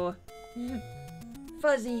 so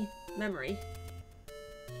fuzzy memory.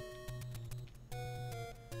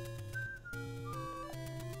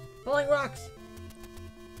 Falling rocks!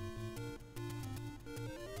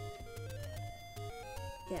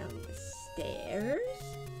 Down the stairs.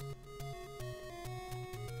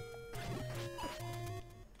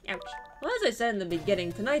 Ouch. Well, as I said in the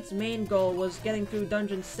beginning, tonight's main goal was getting through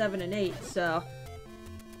dungeons 7 and 8, so...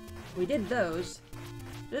 we did those.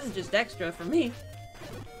 This is just extra for me.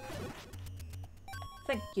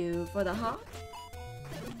 Thank you for the heart.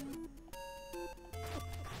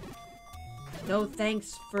 No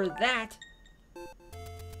thanks for that.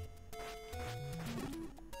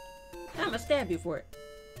 I'ma stab you for it.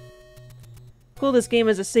 Cool, this game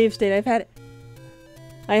has a save state. I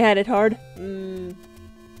had it hard. The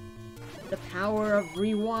power of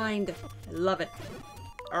rewind. I love it.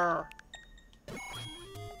 Arr.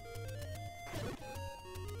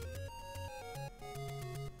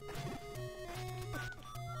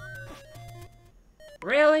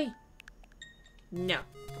 Really? No.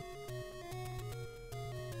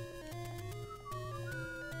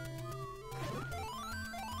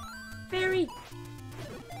 Fairy!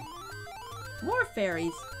 More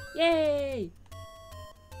fairies! Yay!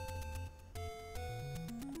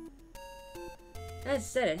 As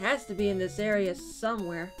said, it has to be in this area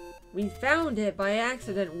somewhere. We found it by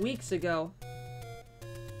accident weeks ago.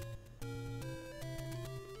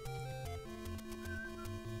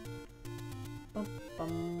 Bum,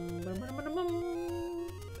 bum, bum, bum, bum, bum.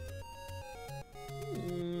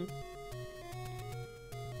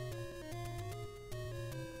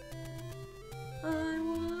 I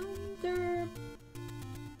wonder...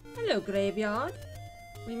 Hello, graveyard.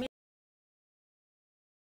 We made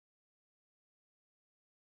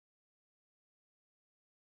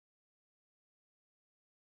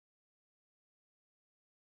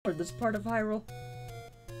this part of Hyrule.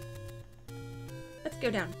 Let's go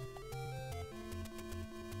down.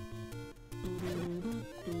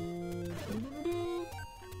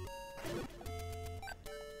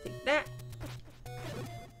 Take that.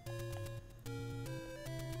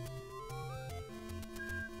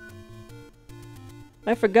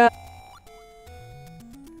 I forgot.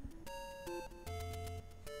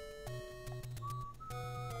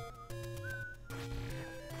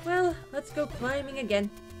 Well, let's go climbing again.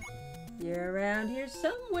 You're around here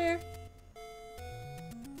somewhere.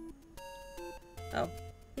 Oh,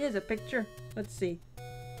 here's a picture. Let's see.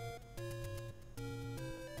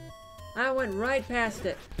 I went right past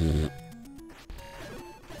it. In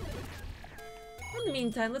the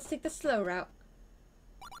meantime, let's take the slow route.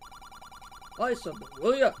 I something,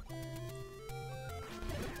 will ya?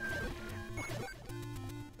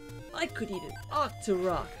 I could eat an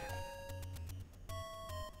Octorok.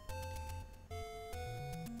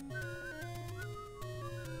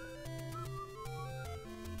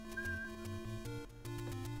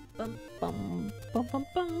 Bum, bum, bum, bum,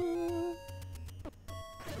 bum.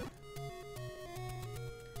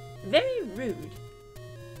 Very rude.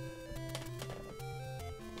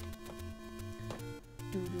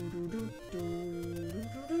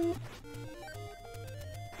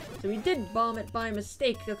 So we did bomb it by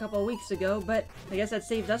mistake a couple of weeks ago, but I guess that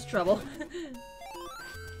saved us trouble.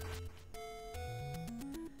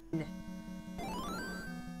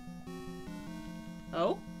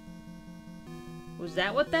 Oh? Was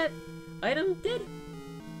that what that item did?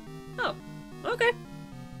 Oh, okay.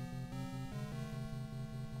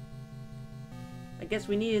 I guess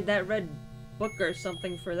we needed that red book or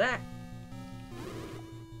something for that.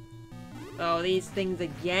 Oh, these things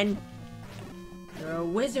again. You're a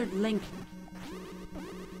wizard, Link.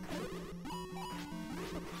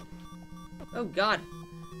 Oh god.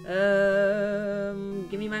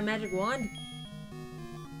 Give me my magic wand.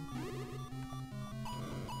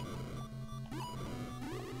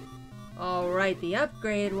 Alright, the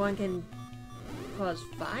upgraded one can cause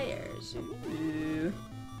fires. Ooh.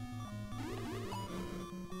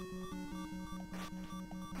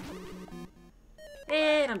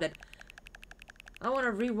 And I'm dead. I want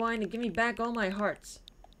to rewind and give me back all my hearts.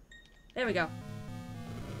 There we go.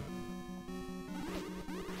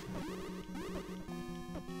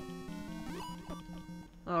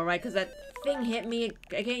 Alright, because that thing hit me.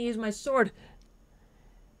 I can't use my sword.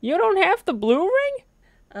 You don't have the blue ring?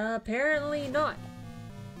 Apparently not.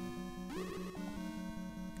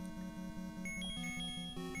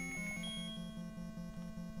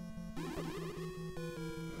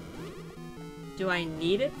 Do I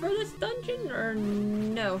need it for this dungeon, or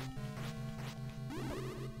no?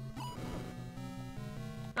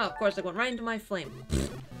 Oh, of course, I went right into my flame.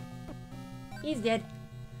 He's dead.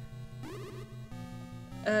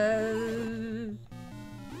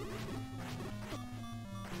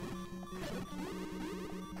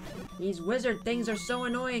 These wizard things are so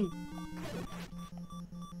annoying.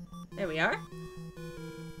 There we are.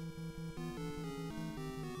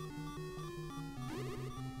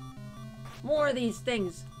 More of these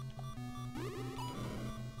things.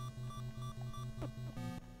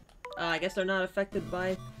 I guess they're not affected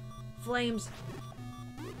by flames.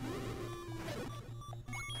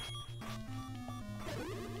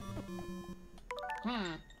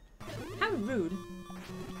 How rude.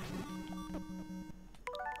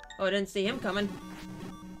 Oh, I didn't see him coming.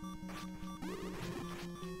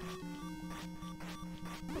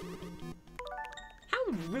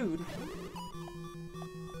 How rude.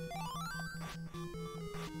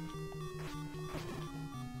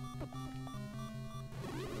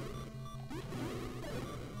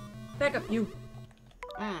 Back up, you.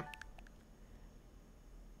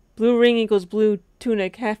 Blue ring equals blue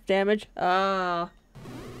tunic, half damage. Ah.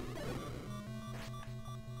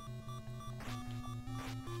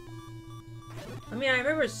 I mean, I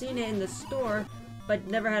remember seeing it in the store, but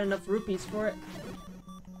never had enough rupees for it.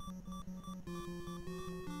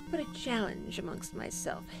 Put a challenge amongst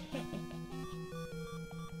myself.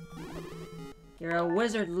 You're a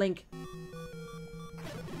wizard, Link.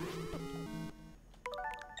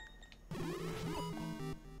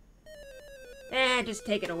 Just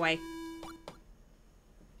take it away.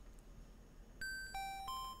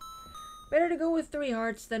 Better to go with 3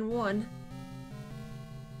 hearts than 1.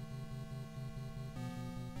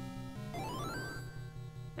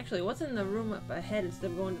 Actually, what's in the room up ahead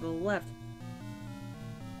instead of going to the left?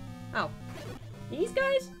 Oh. These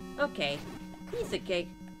guys? Okay. Piece of cake.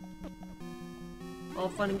 All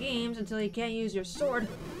fun and games until you can't use your sword.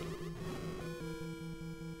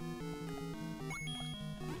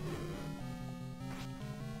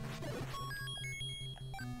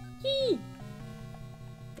 Yee!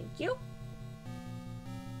 Thank you.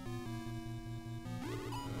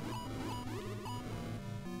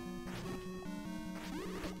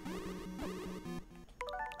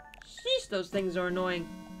 Sheesh, those things are annoying.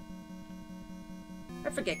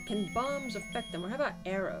 I forget, can bombs affect them? Or how about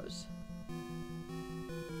arrows?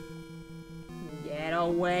 Get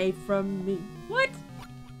away from me. What?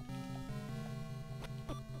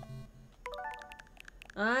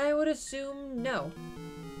 I would assume no.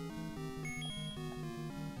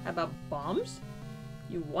 How about bombs?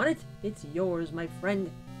 You want it? It's yours, my friend.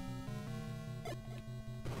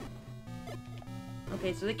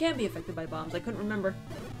 Okay, so they can be affected by bombs. I couldn't remember.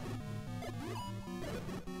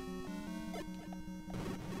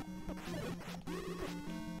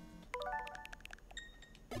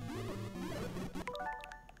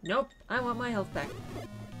 Nope, I want my health back.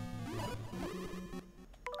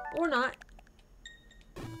 Or not.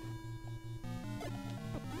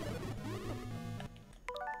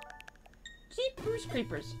 Jeepers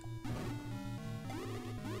creepers.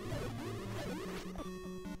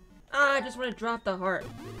 Ah, I just want to drop the heart.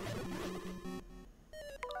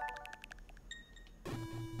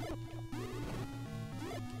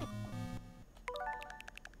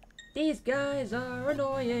 These guys are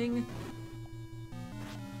annoying.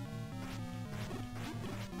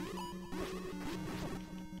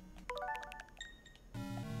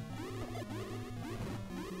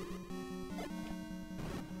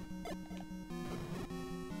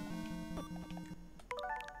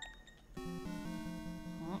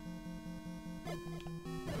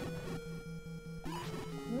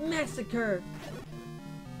 Massacre!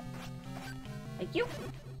 Thank you.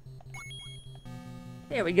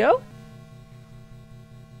 There we go.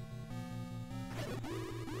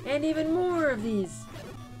 And even more of these.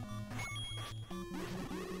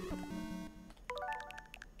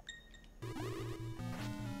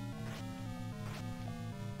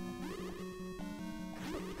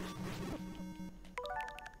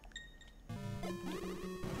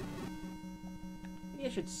 Maybe I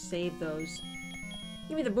should save those.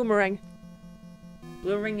 Give me the boomerang.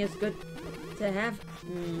 Blue ring is good to have.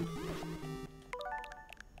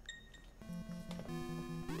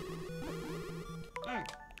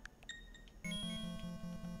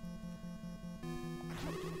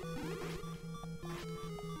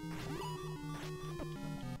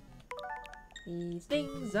 These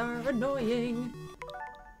things are annoying.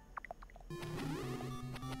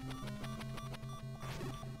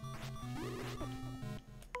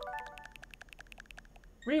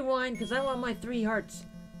 Rewind, because I want my 3 hearts.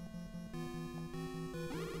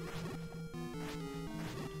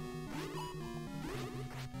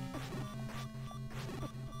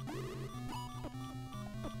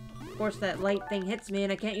 Of course, that light thing hits me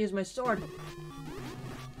and I can't use my sword.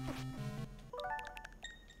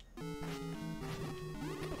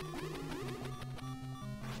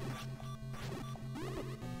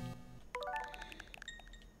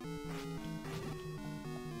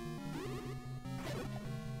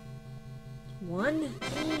 1.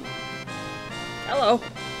 Hello.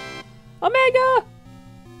 Omega!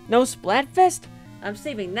 No Splatfest? I'm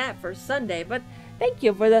saving that for Sunday, but Thank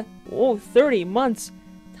you for the 30 months.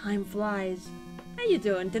 time flies. How you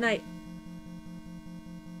doing tonight?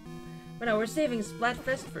 But no, we're saving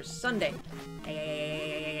Splatfest for Sunday.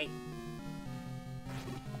 Hey.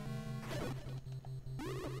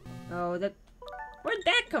 Oh, that... Where'd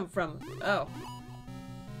that come from? Oh.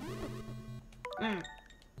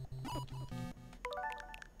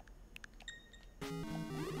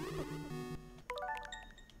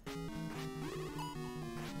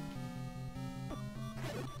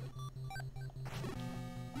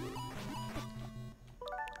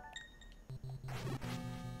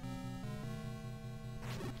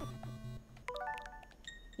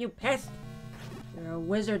 You pest! You're a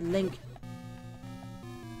wizard, Link.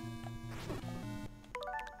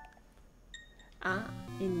 Ah,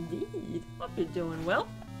 indeed. Hope you're doing well.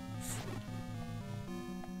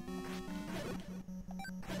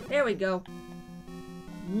 There we go.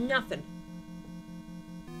 Nothing.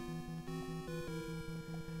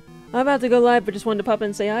 I'm about to go live, but just wanted to pop in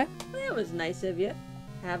and say hi. That was nice of you.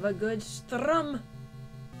 Have a good strum.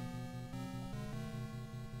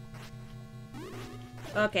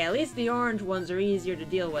 Okay, at least the orange ones are easier to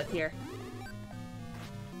deal with here.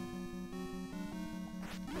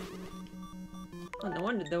 Oh, no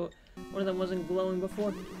wonder though one of them wasn't glowing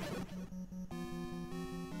before.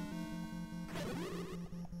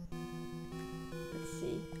 Let's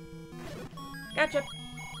see. Gotcha.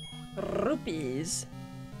 Rupees.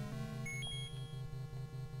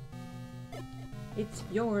 It's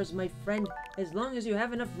yours, my friend, as long as you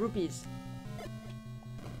have enough rupees.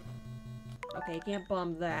 Okay, can't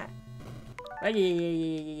bomb that. Would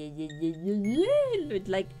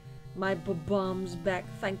like my bombs back,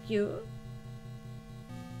 thank you.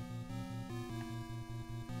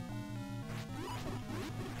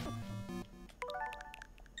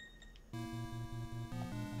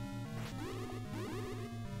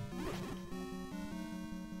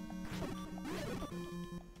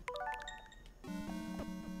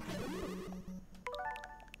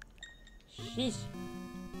 Sheesh.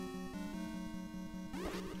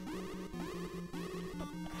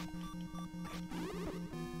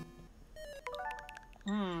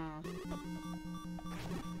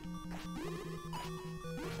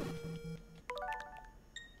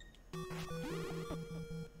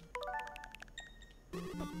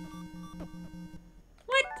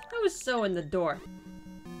 What? I was so in the door.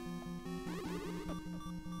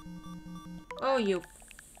 Oh, you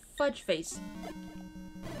fudge face.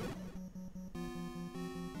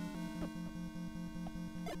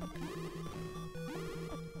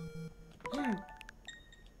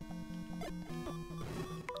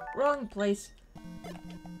 Wrong place.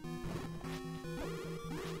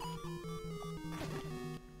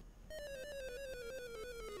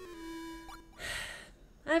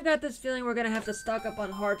 I've got this feeling we're gonna have to stock up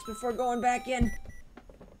on hearts before going back in.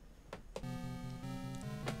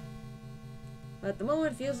 At the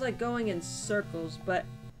moment, it feels like going in circles, but...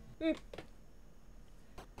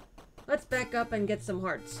 Let's back up and get some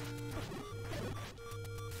hearts.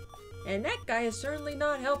 And that guy is certainly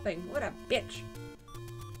not helping. What a bitch.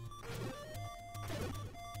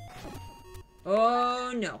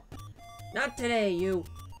 Oh no. Not today, you.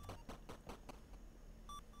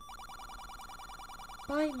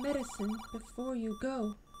 Buy medicine before you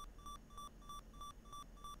go.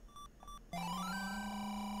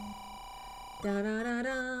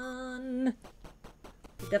 Da-da-da-dun.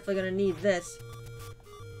 Definitely gonna need this.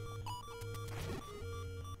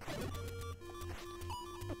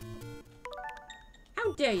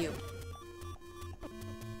 How dare you?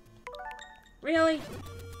 Really?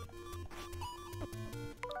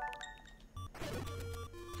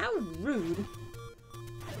 How rude.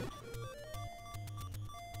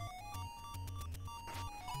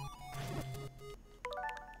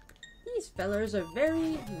 These fellers are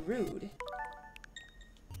very rude.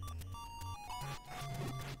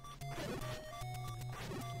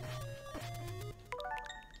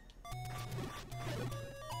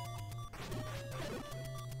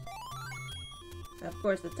 Of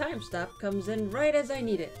course, the time stop comes in right as I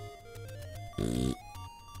need it.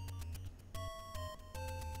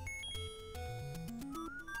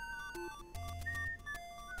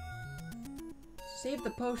 Save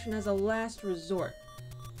the potion as a last resort.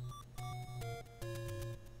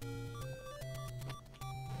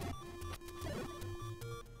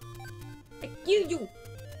 I kill you!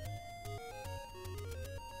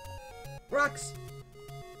 Rocks!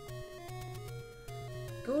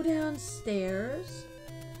 Go downstairs,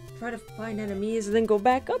 try to find enemies, and then go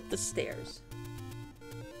back up the stairs.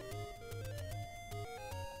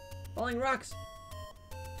 Falling rocks!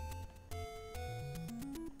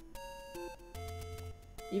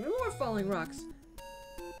 Even more falling rocks!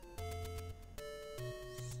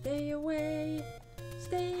 Stay away!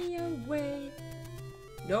 Stay away!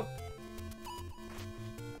 Nope.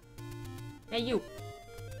 Hey, you!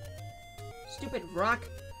 Stupid rock!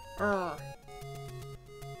 Ugh.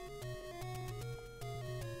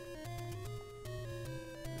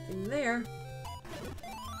 Nothing there.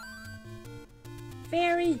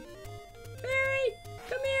 Fairy! Fairy!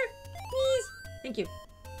 Come here! Please! Thank you.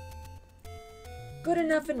 Good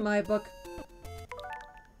enough in my book.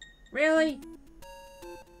 Really?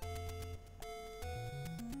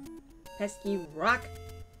 Pesky rock?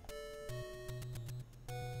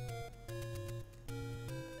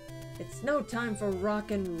 It's no time for rock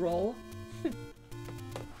and roll.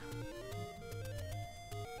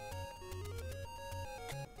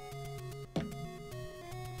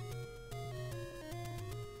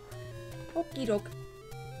 Okie doke.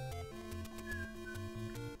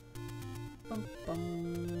 Bum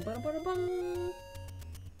bum ba ba bum.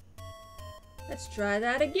 Let's try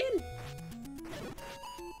that again.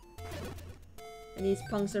 And these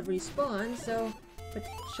punks have respawned, so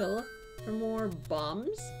potential for more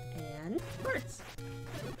bombs and hearts.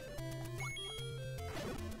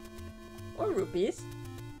 Or rupees.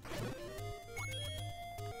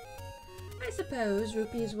 I suppose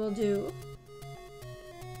rupees will do.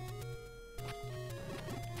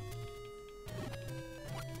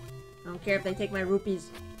 I don't care if they take my rupees.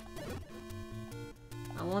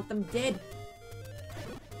 I want them dead.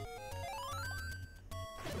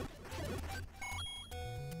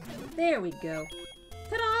 There we go.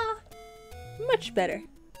 Ta-da! Much better.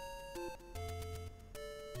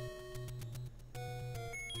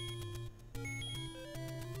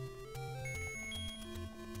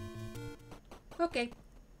 Okay.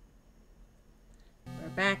 We're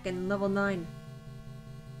back in level 9.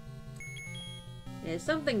 Yeah,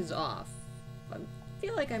 something's off. I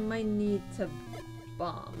feel like I might need to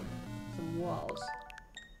bomb some walls.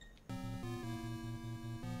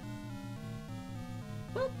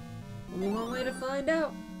 Well, only one way to find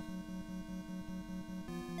out.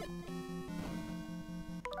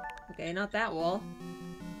 Okay, not that wall.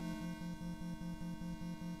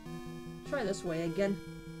 Try this way again.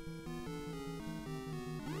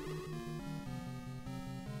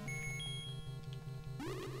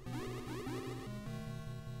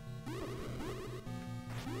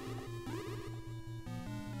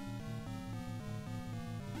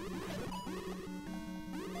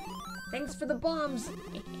 Thanks for the bombs!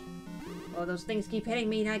 Oh, those things keep hitting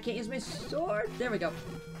me and I can't use my sword! There we go.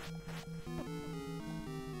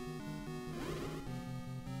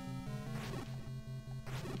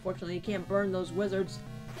 Unfortunately, you can't burn those wizards.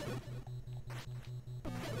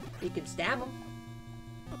 You can stab them.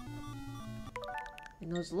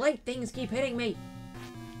 And those light things keep hitting me!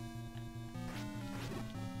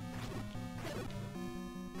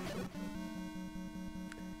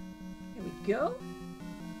 Here we go.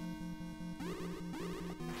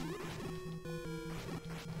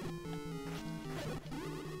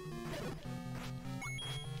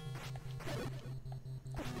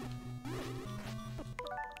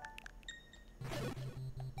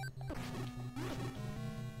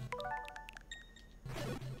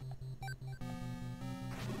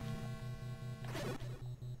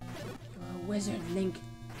 Wizard Link.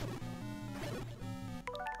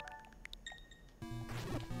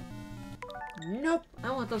 Nope,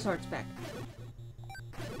 I want those hearts back.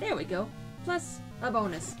 There we go. Plus a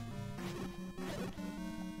bonus.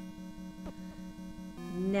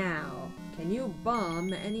 Now, can you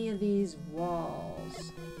bomb any of these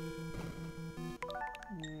walls?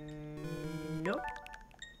 Nope.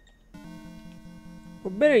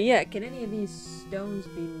 Or better yet, Can any of these stones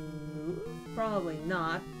be moved? Probably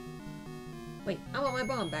not. Wait, I want my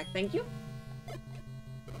bomb back, thank you.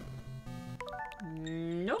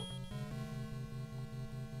 Nope.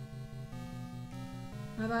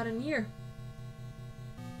 How about in here?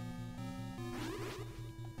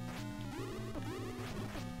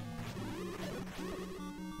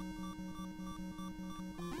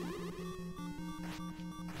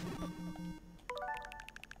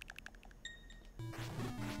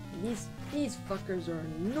 These fuckers are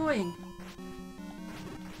annoying.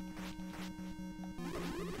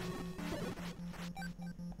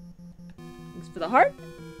 Thanks for the heart.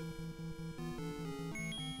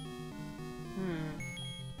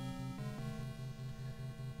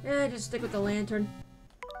 Yeah, just stick with the lantern.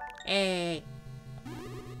 Hey.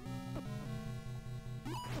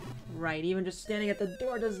 Right, even just standing at the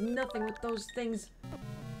door does nothing with those things.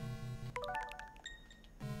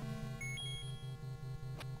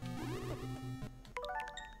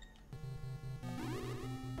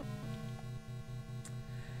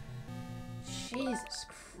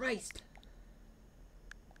 Christ!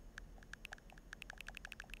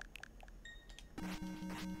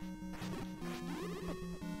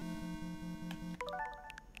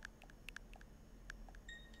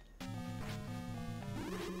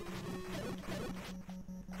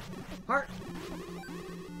 Heart!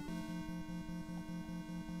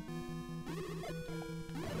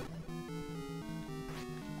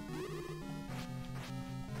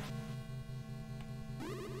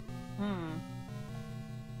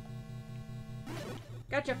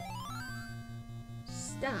 Gotcha.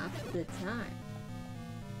 Stop the time.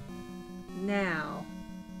 Now,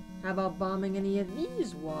 how about bombing any of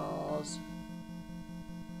these walls?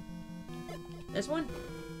 This one?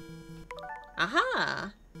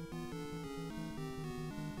 Aha!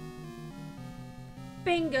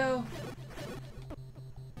 Bingo!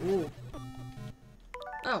 Ooh.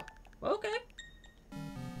 Oh, okay.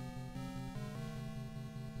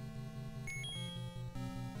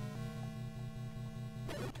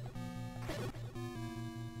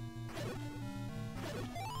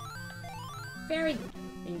 Fairy,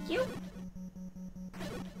 thank you.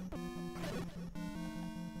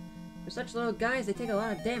 For such little guys, they take a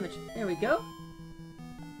lot of damage. There we go.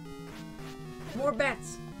 More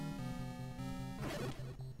bats.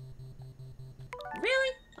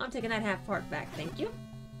 Really? I'm taking that half part back, thank you.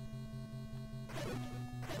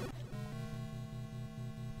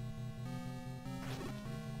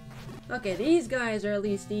 Okay, these guys are at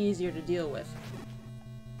least easier to deal with.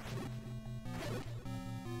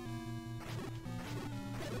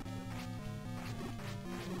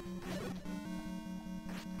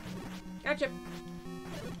 Gotcha.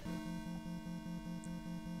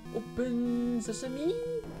 Open sesame.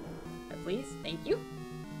 Please, thank you.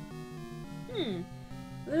 A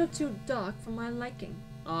little too dark for my liking.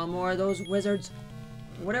 More of those wizards.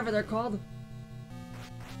 Whatever they're called.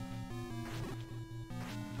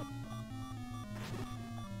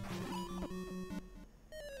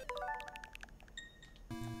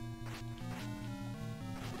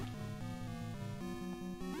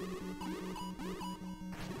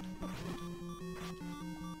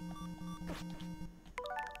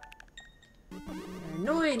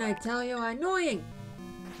 Annoying, I tell you, annoying!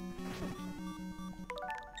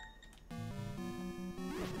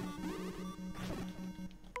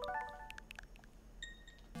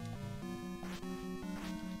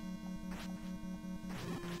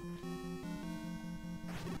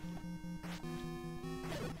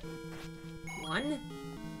 One.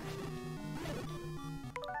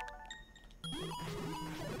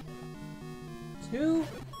 Two.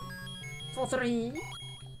 For three.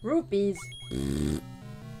 Rupees.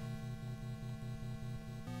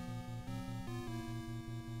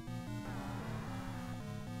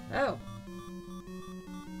 Oh.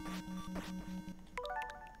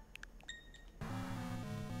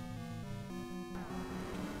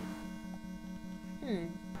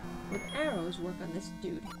 Would arrows work on this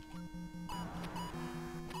dude?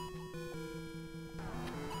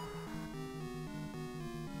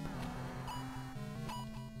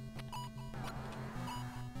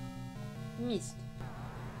 Missed.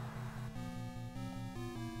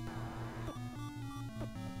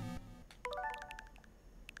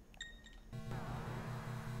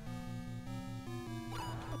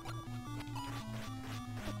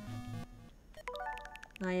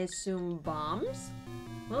 I assume bombs?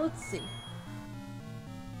 Well, let's see.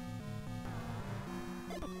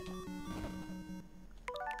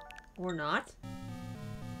 Or not.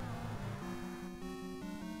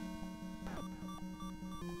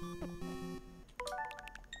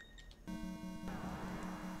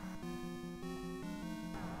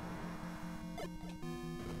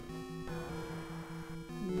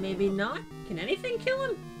 Maybe not? Can anything kill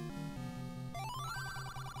him?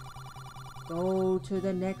 Go to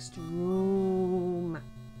the next room.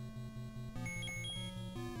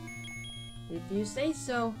 If you say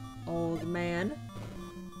so, old man.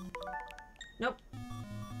 Nope.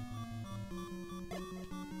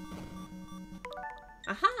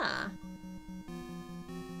 Aha!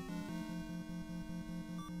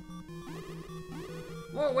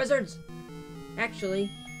 More wizards!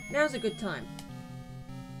 Actually, now's a good time.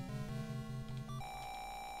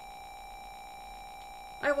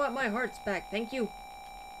 I want my hearts back, thank you.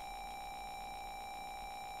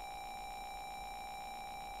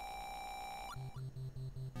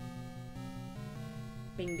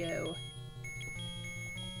 Bingo.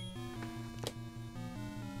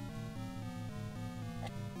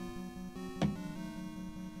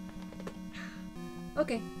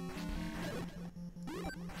 Okay.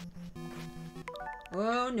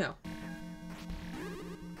 Oh no.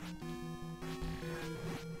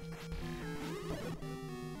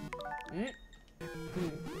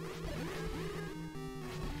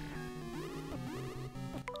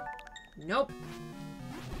 Nope.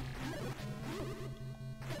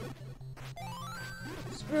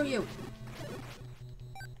 Screw you.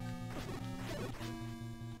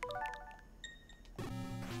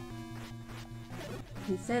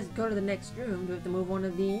 He says go to the next room. Do we have to move one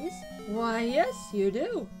of these? Why, yes, you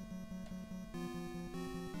do.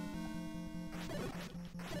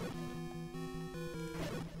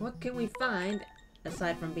 What can we find,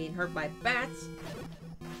 aside from being hurt by bats?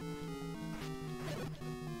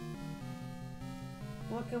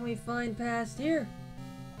 What can we find past here?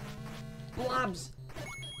 Blobs.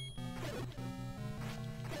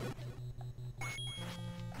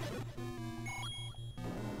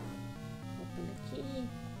 Open the key.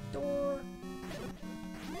 Door.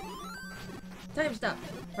 Time stop.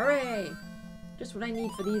 Hooray! Just what I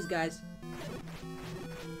need for these guys.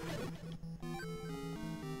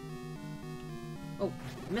 Oh,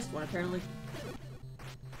 I missed one apparently.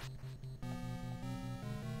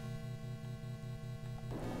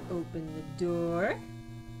 Open the door.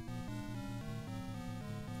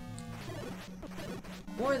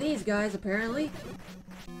 More of these guys, apparently.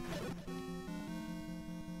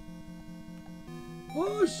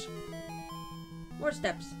 Whoosh! More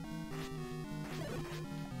steps.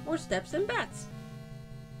 More steps and bats.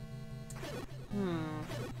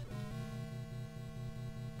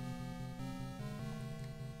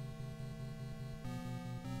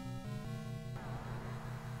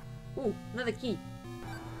 Ooh, another key.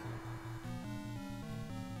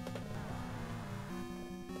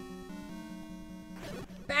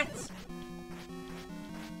 Bats!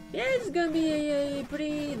 Yeah, this is gonna be a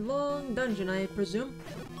pretty long dungeon, I presume.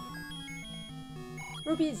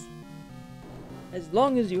 Rupees! As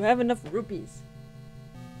long as you have enough Rupees.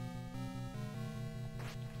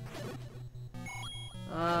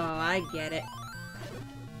 Oh, I get it.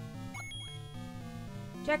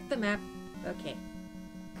 Check the map. Okay.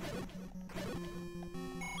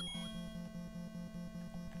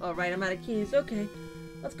 Alright, I'm out of keys. Okay.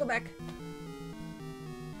 Let's go back.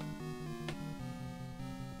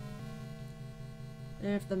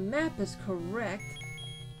 And if the map is correct...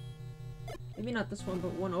 Maybe not this one,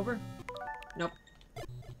 but one over? Nope.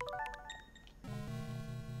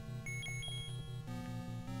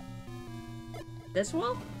 This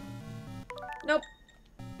wall? Nope.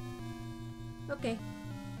 Okay.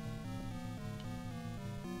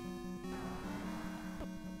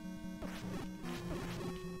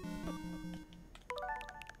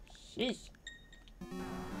 Sheesh.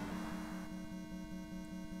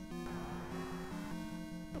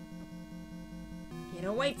 Get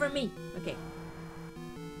away from me! Okay.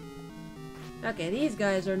 Okay, these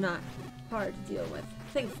guys are not hard to deal with,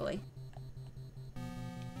 thankfully.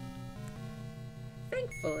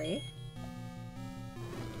 Thankfully.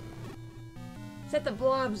 Set the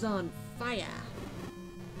blobs on fire.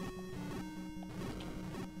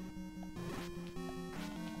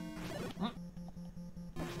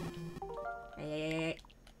 Hey.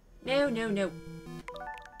 No, no, no.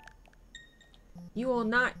 You will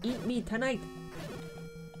not eat me tonight.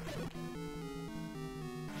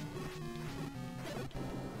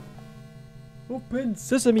 Open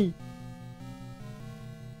sesame!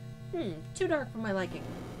 Too dark for my liking.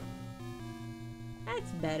 That's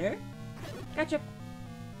better. Gotcha.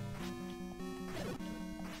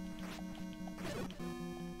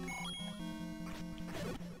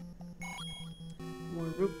 More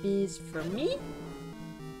rupees for me.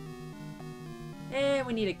 And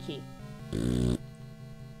we need a key.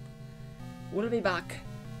 We'll be back.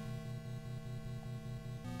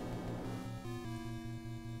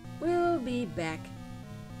 We'll be back.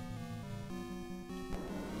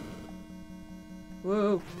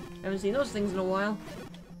 Whoa, haven't seen those things in a while.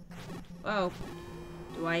 Whoa,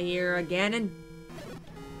 do I hear a Ganon?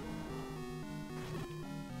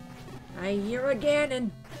 I hear a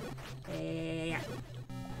Ganon. Yeah.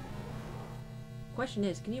 Question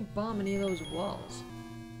is, can you bomb any of those walls?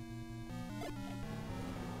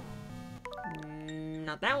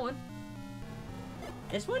 Not that one.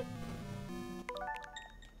 This one?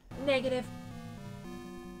 Negative.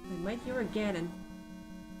 I might hear a Ganon.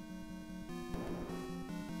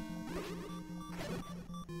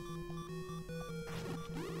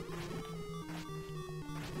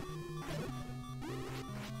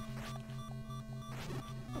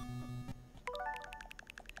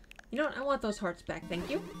 You know what? I want those hearts back, thank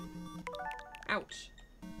you. Ouch.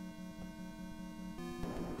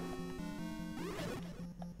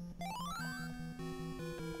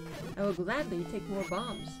 I will gladly take more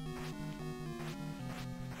bombs.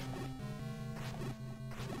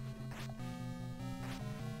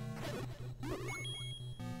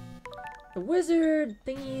 The wizard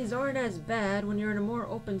thingies aren't as bad when you're in a more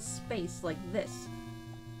open space like this.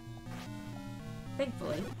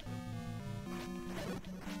 Thankfully.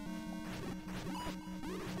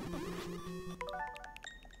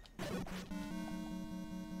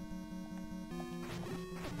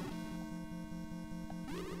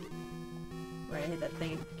 Right, I hate that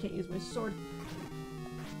thing. I can't use my sword.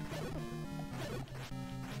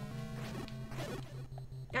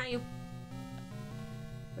 Got you!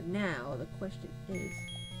 But now, the question is...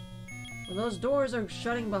 Well, those doors are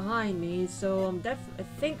shutting behind me, so I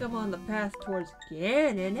think I'm on the path towards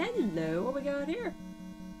Ganon. Hello, what we got here?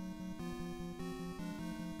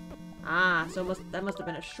 Ah, so that must have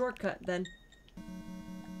been a shortcut then.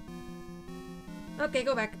 Okay,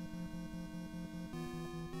 go back.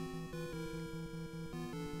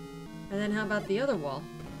 And then how about the other wall?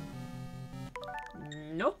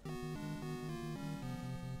 Nope.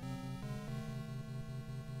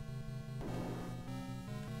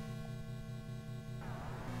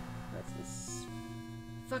 That's this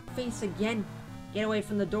fuck face again. Get away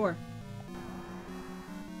from the door.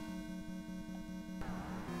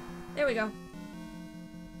 There we go.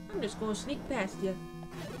 I'm just gonna sneak past you.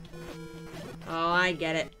 Oh, I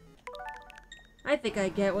get it. I think I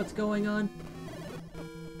get what's going on.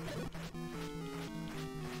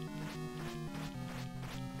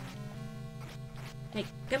 Hey,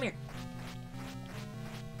 come here.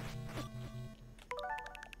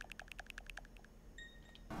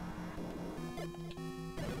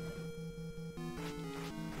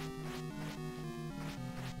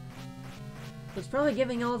 It's probably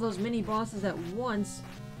giving all those mini bosses at once,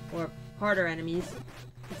 or harder enemies,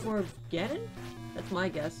 before Ganon? That's my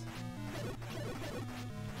guess.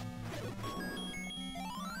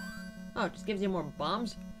 Oh, it just gives you more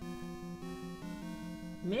bombs?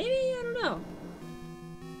 Maybe? I don't know.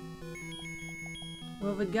 What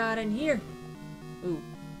have we got in here? Ooh.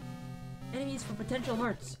 Enemies for potential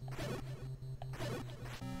hearts.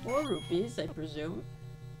 Or rupees, I presume.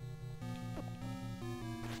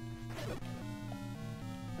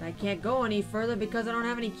 But I can't go any further because I don't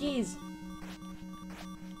have any keys.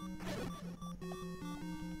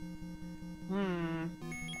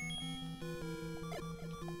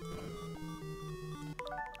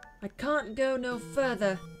 I can't go no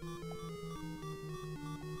further.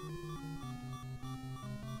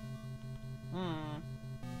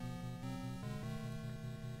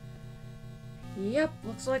 Yep,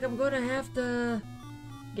 looks like I'm gonna have to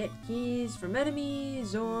get keys from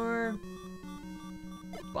enemies or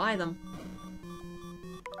buy them.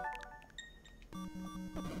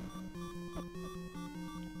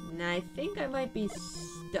 And I think I might be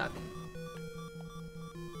stuck.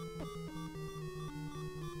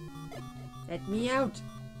 Let me out.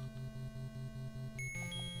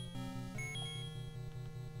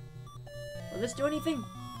 Will this do anything?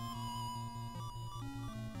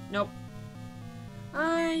 Nope.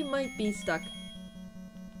 I might be stuck.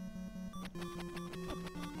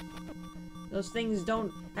 Those things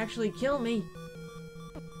don't actually kill me.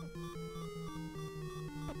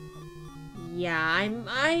 Yeah,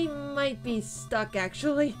 I might be stuck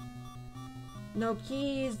actually. No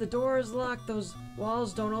keys, the door is locked, those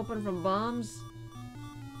walls don't open from bombs.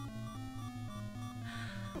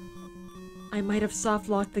 I might have soft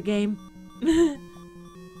locked the game. So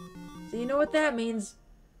you know what that means.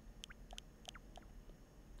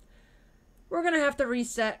 We're gonna have to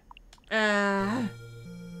reset.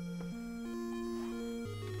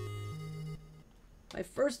 My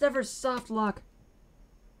first ever soft lock.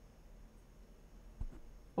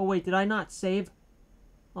 Oh wait, did I not save?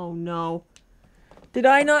 Oh no. Did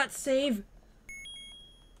I not save?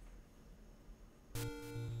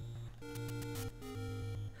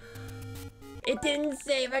 It didn't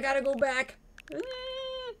save, I gotta go back.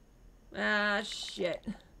 Ah, shit.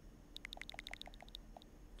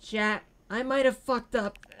 Chat, I might have fucked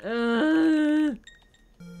up. I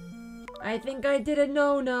think I did a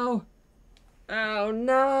no-no. Oh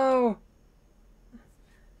no!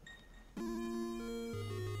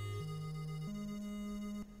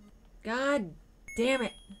 God damn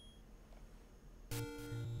it.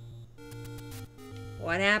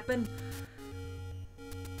 What happened?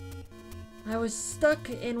 I was stuck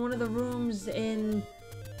in one of the rooms in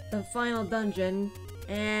the final dungeon,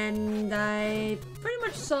 and I pretty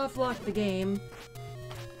much soft-locked the game.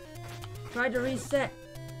 Tried to reset.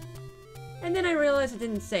 And then I realized it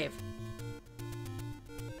didn't save.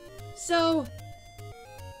 So,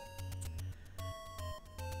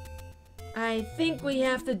 I think we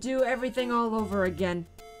have to do everything all over again.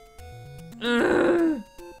 Ugh.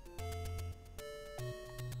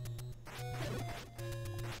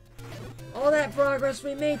 All that progress progress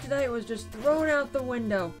we made tonight was just thrown out the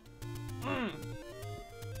window.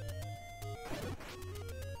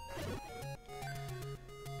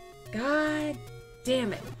 God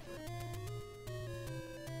damn it.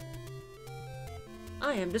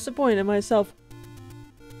 I am Disappointed in myself.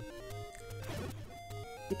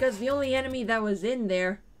 because the only enemy that was in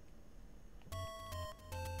there,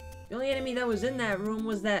 the only enemy that was in that room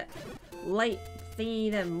was that light thingy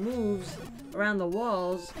that moves around the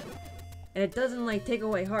walls, and it doesn't like take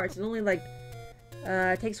away hearts. It only like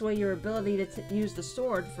takes away your ability to use the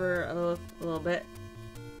sword for a little bit.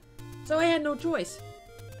 So I had no choice.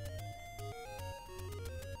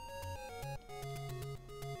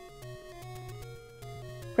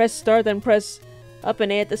 Press start, then press up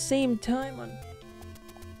and A at the same time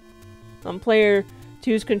on player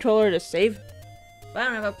 2's controller to save. But I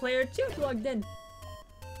don't have a player 2 plugged in.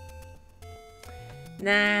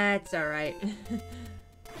 Nah, it's alright.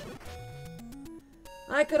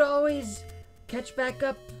 I could always catch back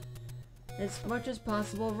up as much as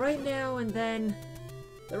possible right now and then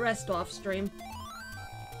the rest off stream.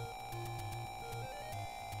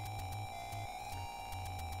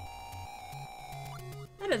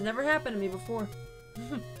 That has never happened to me before.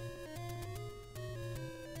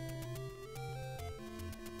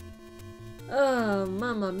 Oh,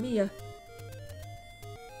 mamma mia.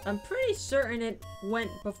 I'm pretty certain it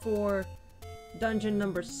went before dungeon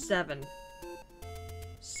number 7.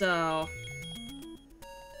 So...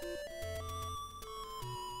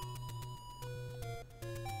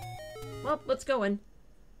 well, let's go in.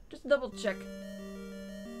 Just double check.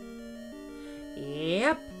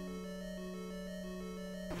 Yep.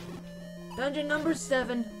 Dungeon number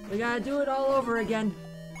 7. We gotta do it all over again.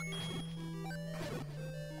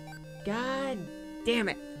 God damn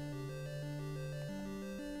it.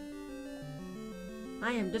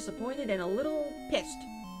 I am disappointed and a little pissed.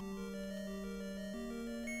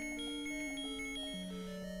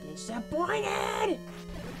 Disappointed!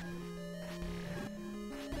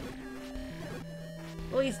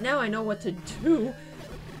 At least now I know what to do.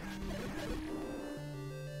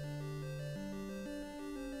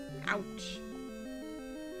 Ouch.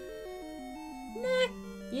 Nah,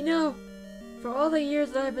 you know, for all the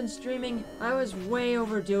years that I've been streaming, I was way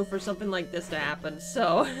overdue for something like this to happen,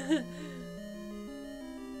 so...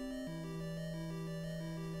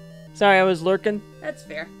 Sorry, I was lurking. That's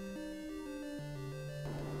fair.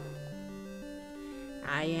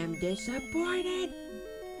 I am disappointed.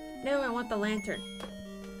 No, I want the lantern.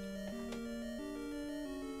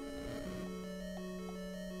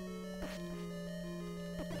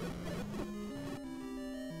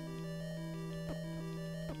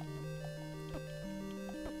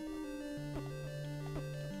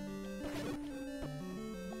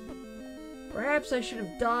 Perhaps I should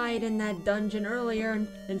have died in that dungeon earlier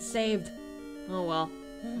and saved. Oh well.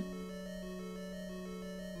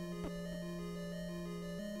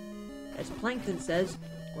 As Plankton says,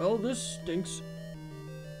 well, this stinks.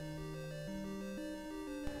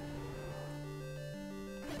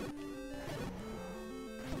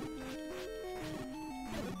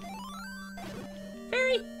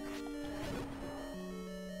 Fairy!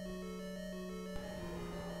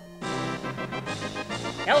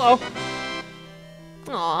 Hello!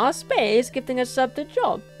 Aw, Space gifting a sub to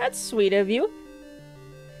Jolt. That's sweet of you.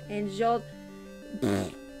 And Jolt...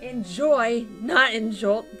 enjoy, not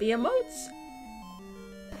enjolt, the emotes.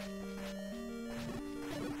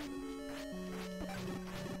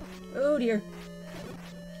 Oh dear.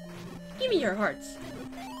 Give me your hearts.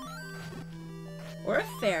 Or a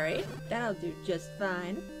fairy. That'll do just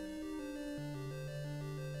fine.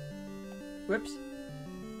 Whoops.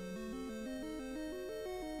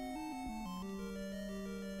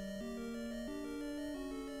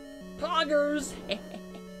 Poggers!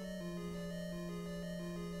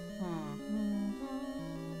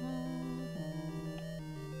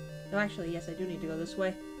 Oh, actually, yes, I do need to go this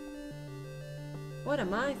way. What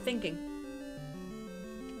am I thinking?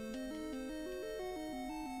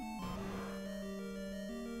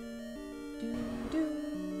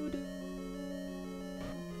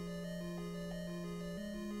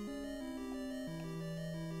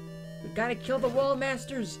 We gotta kill the wall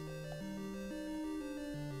masters!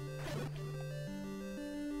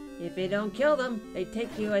 If you don't kill them, they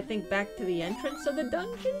take you, I think, back to the entrance of the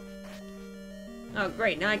dungeon? Oh,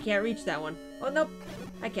 great. Now I can't reach that one. Oh, nope.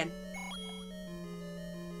 I can.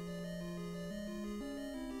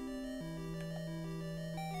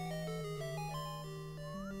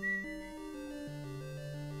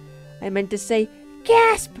 I meant to say,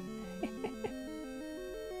 gasp!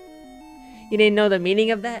 You didn't know the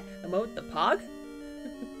meaning of that? Emote the pog?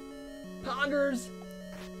 Poggers!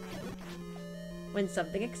 when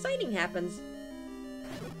something exciting happens.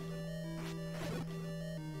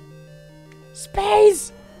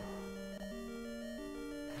 Space!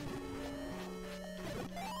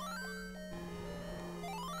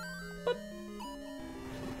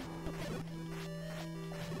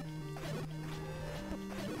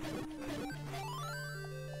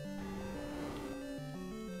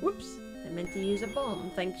 Whoops, I meant to use a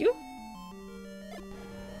bomb, thank you.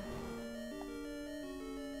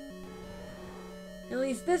 At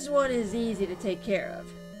least this one is easy to take care of.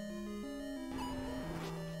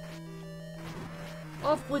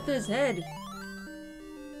 Off with his head!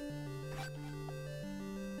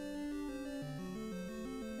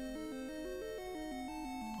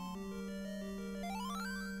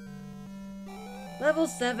 Level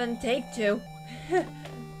 7, take 2.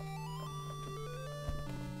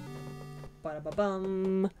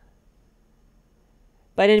 Ba-da-ba-bum.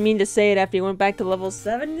 But I didn't mean to say it after you went back to level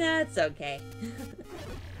 7. 7, that's okay.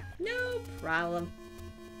 No problem.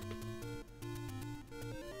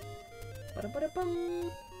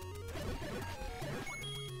 Ba-da-ba-da-bum.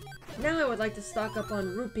 Now I would like to stock up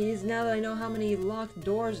on rupees now that I know how many locked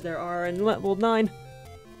doors there are in Level 9.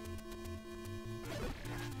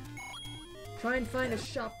 Try and find a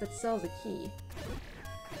shop that sells a key.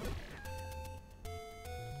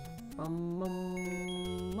 Bum,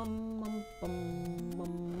 bum, bum, bum, bum,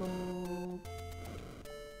 bum, bum.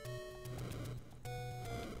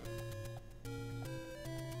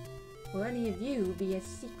 Will any of you be a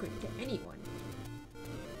secret to anyone?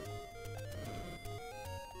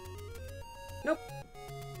 Nope.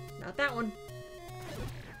 Not that one.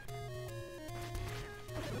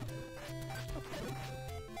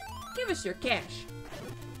 Give us your cash.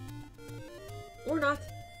 Or not.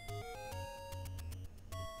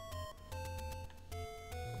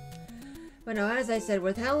 But no, as I said,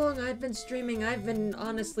 with how long I've been streaming, I've been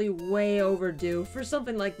honestly way overdue for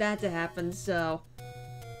something like that to happen, so...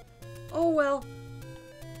 Oh well.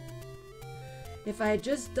 If I had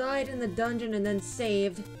just died in the dungeon and then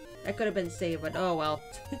saved, that could have been saved, but oh well.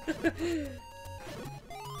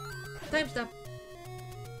 Time stop.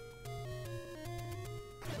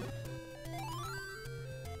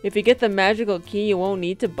 If you get the magical key, you won't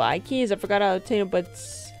need to buy keys. I forgot how to obtain it, but...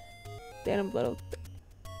 Damn blood.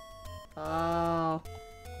 Oh.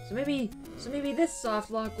 So maybe this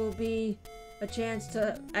soft lock will be a chance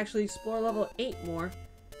to actually explore level 8 more.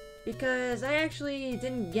 Because I actually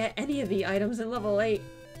didn't get any of the items in level 8.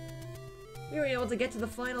 We were able to get to the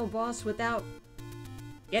final boss without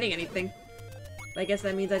getting anything. I guess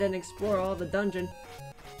that means I didn't explore all the dungeon.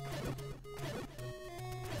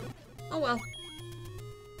 Oh well.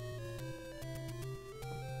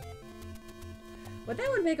 But that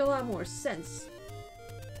would make a lot more sense.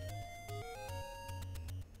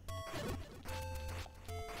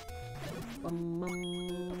 Bum,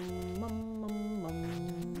 bum, bum, bum,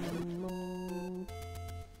 bum, bum.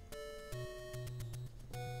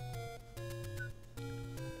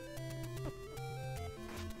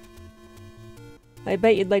 I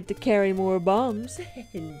bet you'd like to carry more bombs.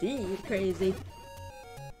 Indeed, crazy.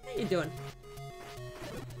 How you doing?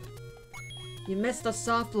 You missed a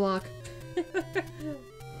soft lock.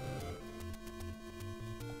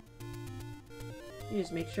 You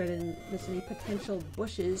just make sure I didn't miss any potential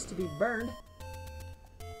bushes to be burned.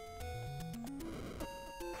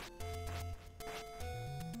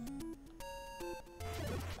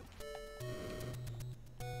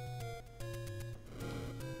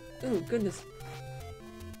 Oh, goodness.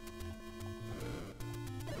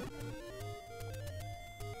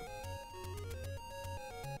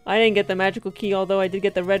 I didn't get the magical key, although I did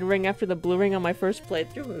get the red ring after the blue ring on my first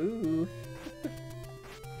playthrough. Ooh.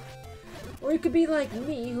 Or you could be like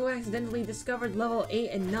me, who accidentally discovered level 8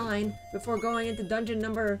 and 9 before going into dungeon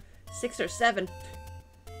number 6 or 7.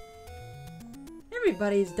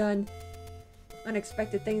 Everybody's done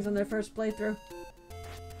unexpected things on their first playthrough.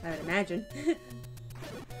 I would imagine.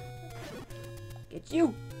 Get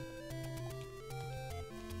you!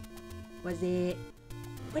 Was it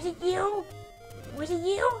you? Was it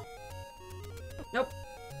you? Nope.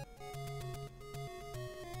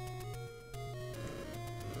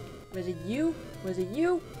 Was it you? Was it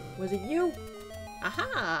you? Was it you?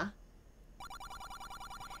 Aha!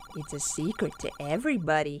 It's a secret to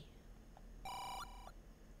everybody.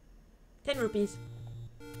 10 rupees.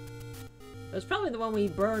 It was probably the one we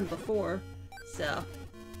burned before, so...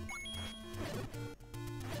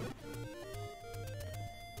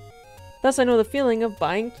 Thus I know the feeling of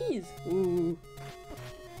buying keys. Ooh.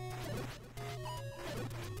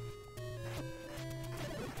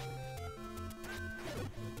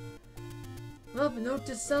 Well, note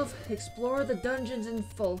to self, explore the dungeons in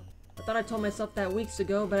full. I thought I told myself that weeks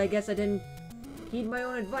ago, but I guess I didn't heed my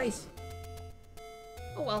own advice.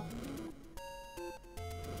 Oh well.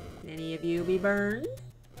 Can any of you be burned?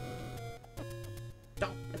 Oh,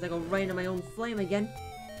 as I go right into my own flame again.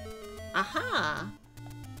 Aha!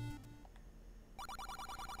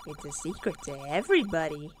 It's a secret to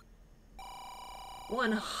everybody.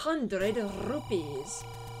 100 rupees.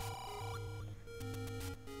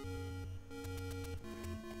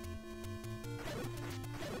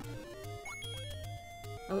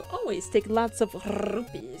 I'll always take lots of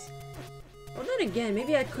rupees. Well, then again,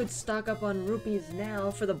 maybe I could stock up on rupees now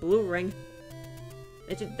for the blue ring.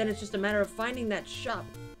 Then it's just a matter of finding that shop.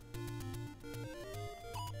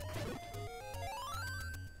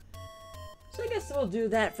 So I guess we'll do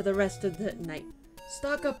that for the rest of the night.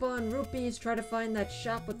 Stock up on rupees, try to find that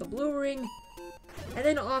shop with the blue ring, and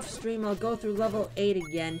then off stream I'll go through level 8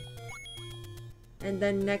 again. And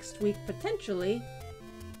then next week, potentially,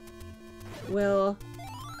 we'll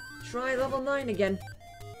try level 9 again.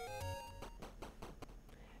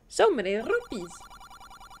 So many rupees!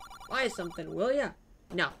 Buy something, will ya?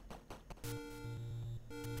 No.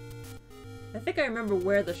 I think I remember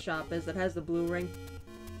where the shop is that has the blue ring.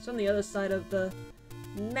 It's on the other side of the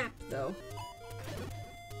map, though.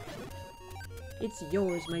 It's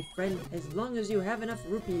yours, my friend, as long as you have enough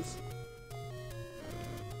rupees.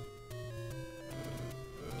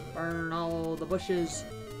 Burn all the bushes.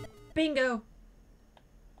 Bingo!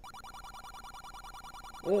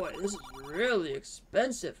 Boy, this is really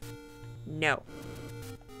expensive. No.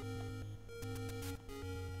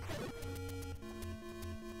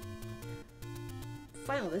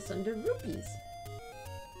 File this under rupees.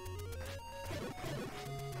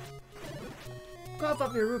 Cough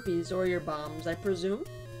up your rupees or your bombs, I presume.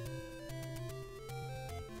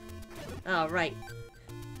 Alright.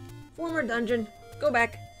 Former dungeon. Go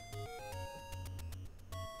back.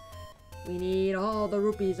 We need all the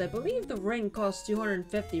rupees. I believe the ring costs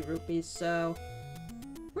 250 rupees, so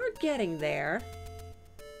we're getting there.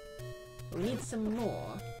 We need some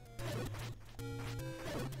more.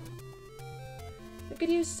 We could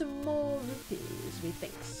use some more rupees,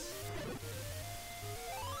 methinks.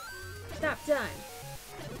 Stop time.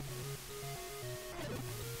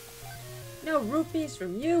 No rupees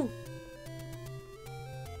from you.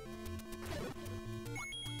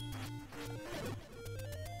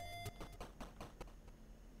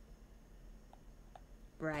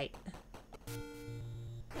 Right.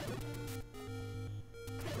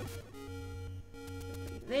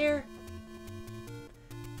 There.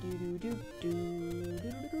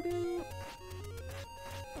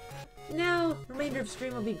 Now, remainder of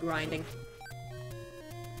stream will be grinding.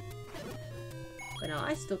 But now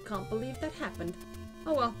I still can't believe that happened.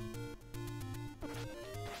 Oh well.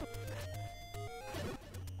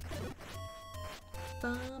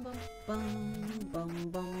 Bum, bum, bum, bum,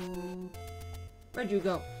 bum. Where'd you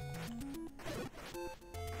go?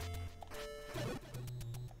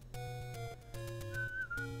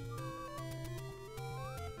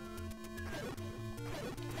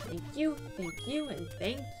 Thank you, and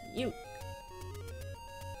thank you.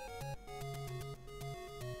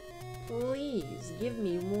 Please, give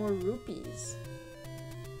me more rupees.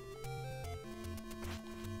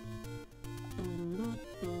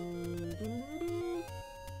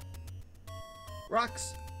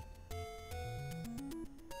 Rocks!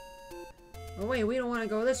 Oh wait, we don't want to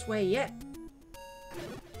go this way yet.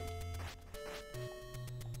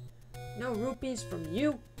 No rupees from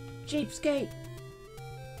you, cheapskate!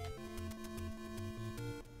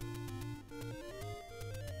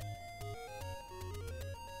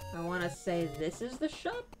 I want to say this is the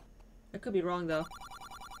shop? I could be wrong though.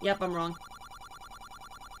 Yep, I'm wrong.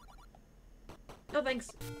 No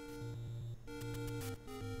thanks.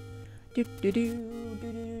 Do do do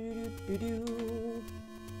do do do do.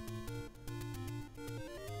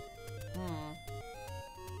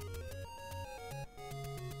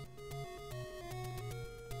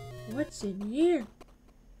 What's in here?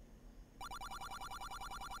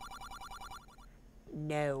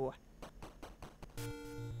 No.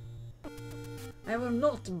 I will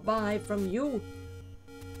not buy from you.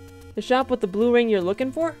 The shop with the blue ring you're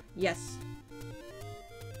looking for? Yes.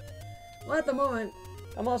 Well, at the moment,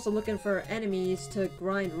 I'm also looking for enemies to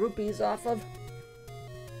grind rupees off of.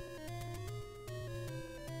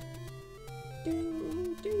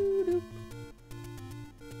 Do, do, do.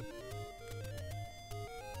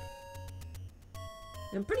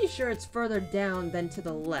 I'm pretty sure it's further down than to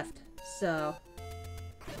the left, so...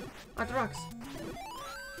 Lock the rocks.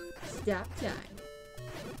 Stop time.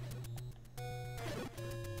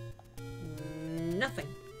 Nothing.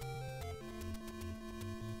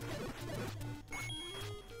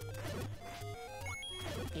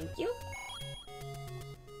 you.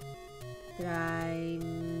 Did I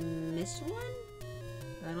miss one?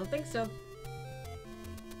 I don't think so.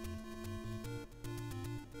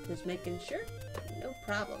 Just making sure. No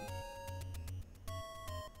problem.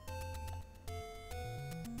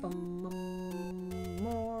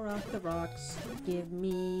 More off the rocks. Give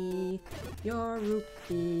me your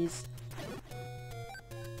rupees.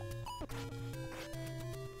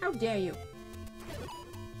 How dare you?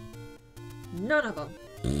 None of them.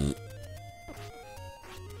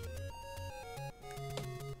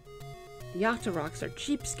 The Octoroks are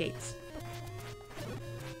cheapskates.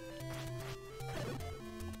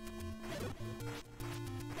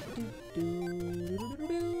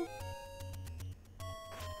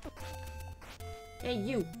 Hey,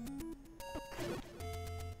 you!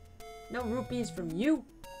 No rupees from you?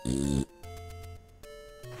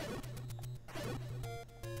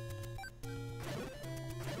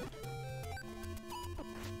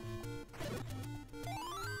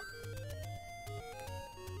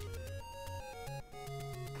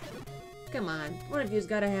 Come on, one of you's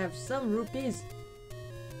gotta have some rupees.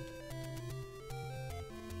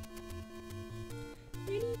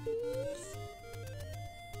 Rupees.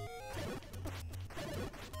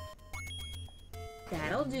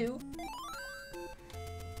 That'll do.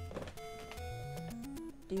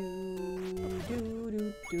 Do.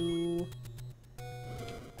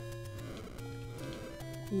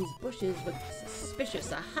 These bushes look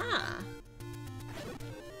suspicious. Aha!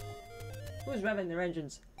 Who's revving their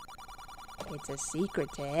engines? It's a secret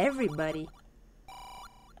to everybody.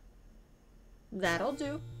 That'll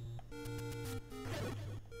do.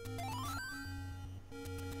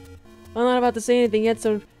 I'm not about to say anything yet,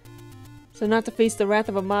 so not to face the wrath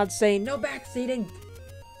of a mod saying, No backseating!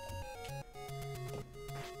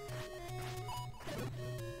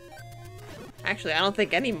 Actually, I don't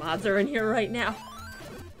think any mods are in here right now.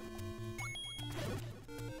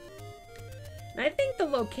 And I think the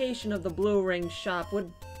location of the Blue Ring shop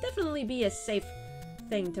would definitely be a safe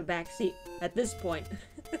thing to backseat at this point.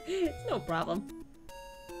 It's no problem.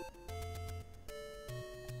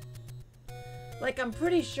 Like, I'm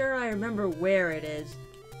pretty sure I remember where it is.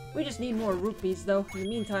 We just need more rupees, though, in the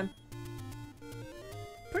meantime.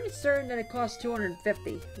 Pretty certain that it costs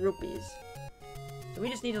 250 rupees. So we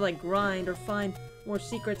just need to, like, grind or find more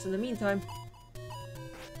secrets in the meantime.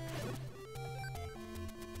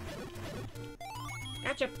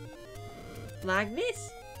 Gotcha. Like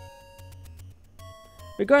this.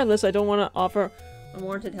 regardless, I don't want to offer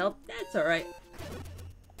unwarranted help. That's alright.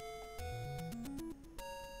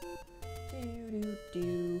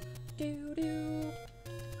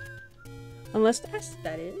 unless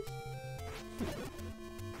That is.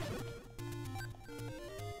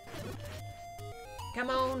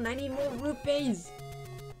 Come on, I need more rupees.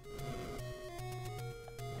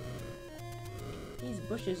 These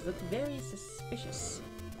bushes look very suspicious.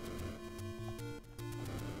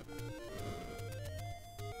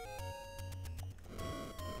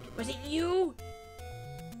 Was it you?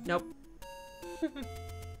 Nope.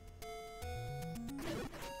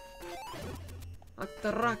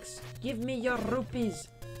 Octoroks, give me your rupees.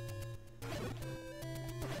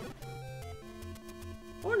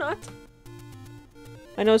 Or not.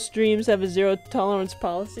 I know streams have a zero tolerance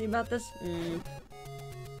policy See about this?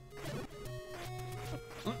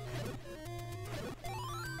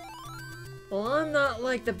 Well, I'm not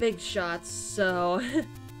like the big shots, so...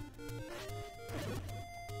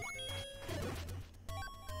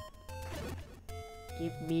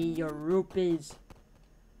 Give me your rupees.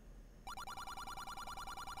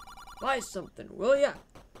 Buy something, will ya?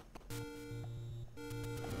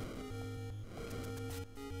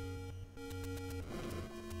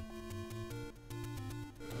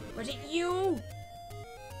 Was it you?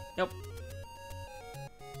 Nope.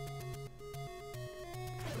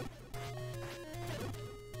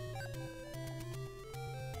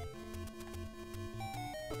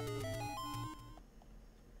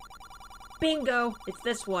 Bingo! It's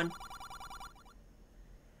this one.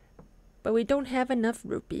 But we don't have enough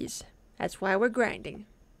rupees. That's why we're grinding.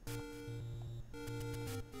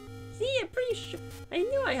 See, I'm pretty sure. I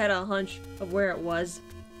knew I had a hunch of where it was.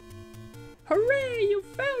 Hooray! You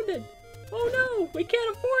found it! Oh no! We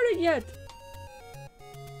can't afford it yet!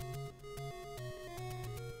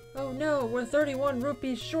 Oh no! We're 31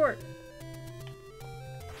 rupees short!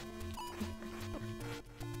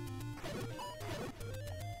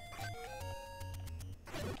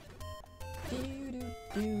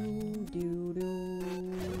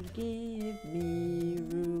 Give me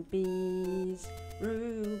rupees,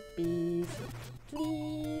 rupees,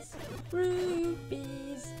 please,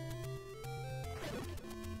 rupees.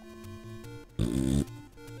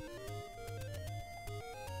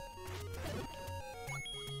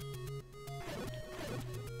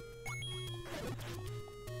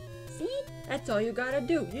 That's all you gotta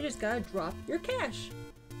do. You just gotta drop your cash.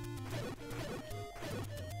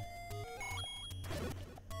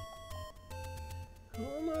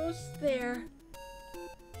 Almost there.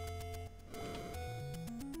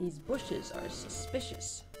 These bushes are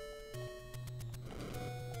suspicious.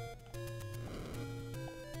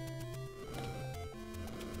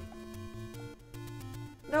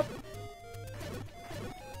 Nope.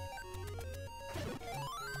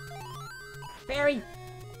 Fairy!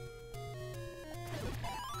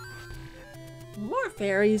 More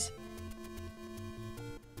fairies!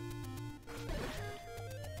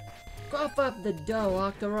 Cough up the dough,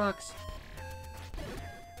 Octoroks.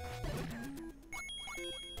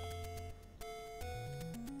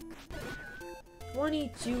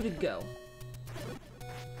 $22 to go.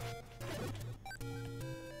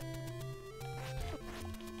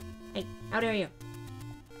 Hey, how dare you?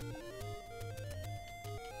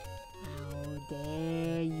 How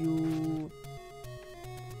dare you?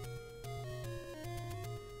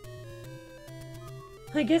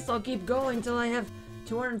 I guess I'll keep going till I have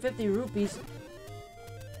 250 rupees.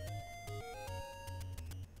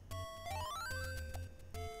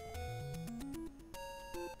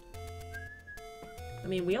 I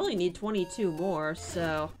mean, we only need 22 more,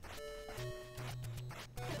 so...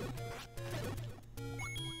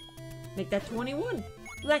 Make that 21.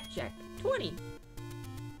 Blackjack, 20.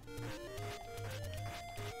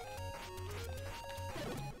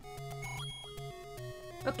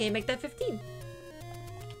 Okay, make that 15.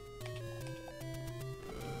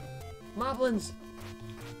 Moblins.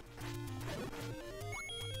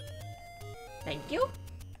 Thank you.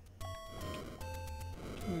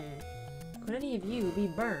 Could any of you be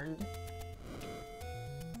burned?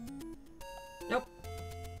 Nope.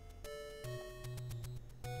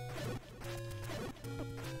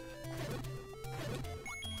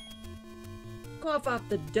 Cough off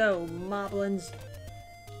the dough, moblins.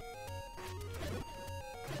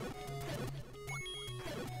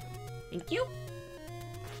 Thank you.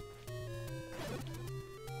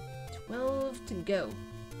 12 to go.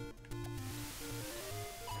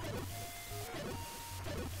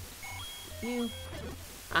 You.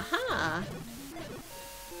 Aha!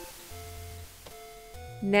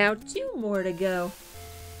 Now 2 more to go.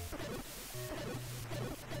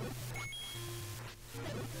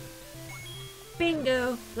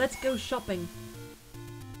 Bingo! Let's go shopping.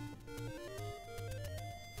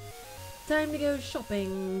 Time to go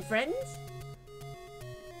shopping, friends.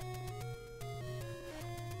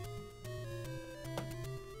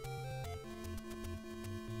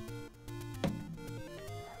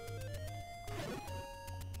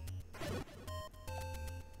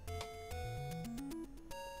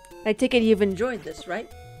 I take it you've enjoyed this, right?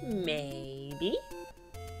 Maybe?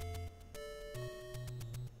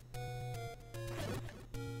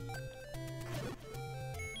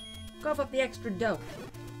 Cough up the extra dough.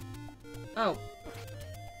 Oh.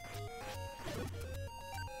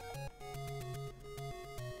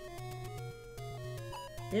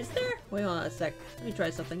 Is there? Wait on a sec. Let me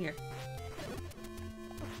try something here.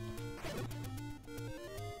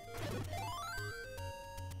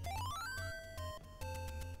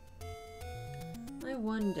 I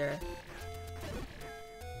wonder.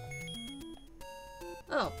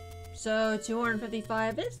 Oh, so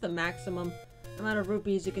 255 is the maximum amount of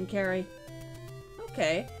rupees you can carry.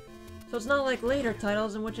 Okay. So it's not like later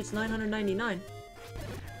titles in which it's 999.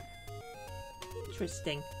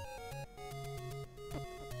 Interesting.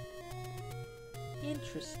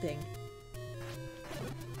 Interesting.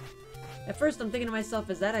 At first I'm thinking to myself,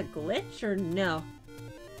 is that a glitch or no?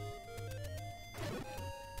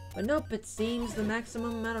 But nope, it seems the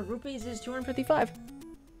maximum amount of rupees is 255.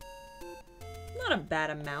 Not a bad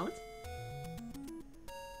amount.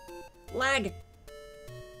 Lag!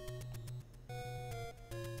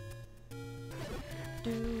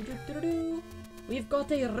 We've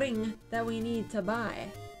got a ring that we need to buy.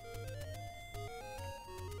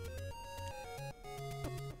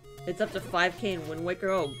 It's up to 5k in Wind Waker,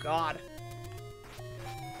 oh god.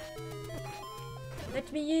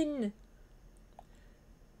 Let me in!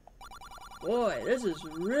 Boy, this is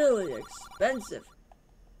really expensive.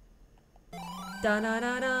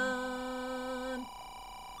 Da-da-da-da!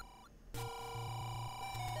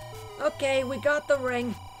 Okay, we got the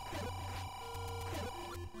ring.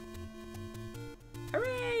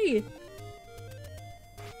 Hooray!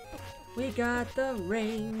 We got the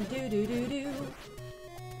ring. Do-do-do-do.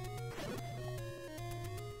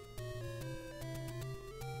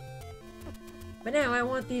 But now I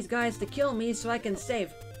want these guys to kill me so I can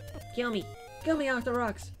save. Kill me. Kill me,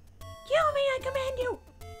 Octoroks. Kill me, I command you!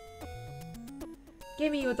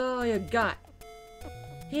 Give me with all you got.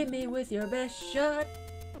 Hit me with your best shot.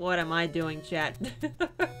 What am I doing, chat?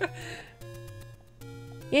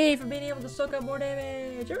 Yay for being able to soak up more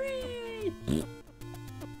damage! Hooray!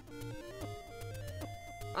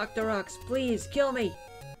 Octoroks, please kill me!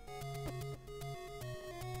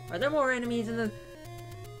 Are there more enemies in the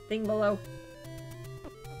thing below?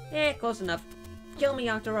 Eh, close enough. Kill me,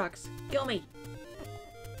 Octoroks! Kill me!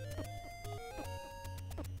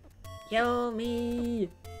 Kill me!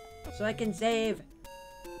 So I can save!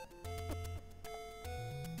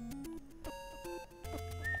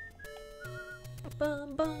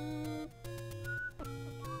 Bum bum!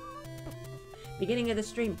 Beginning of the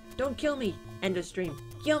stream. Don't kill me! End of stream.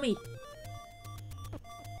 Kill me!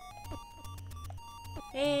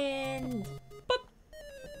 And... boop!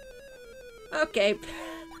 Okay.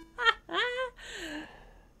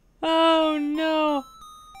 Oh no!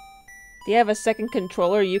 Do you have a second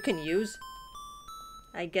controller you can use?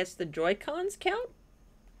 I guess the Joy-Cons count?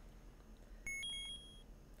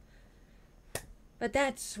 But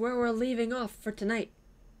that's where we're leaving off for tonight.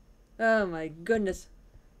 Oh my goodness.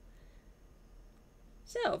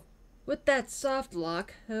 So, with that soft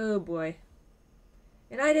lock, oh boy.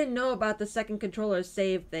 And I didn't know about the second controller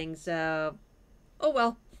save thing, so... oh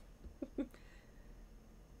well.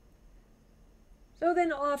 So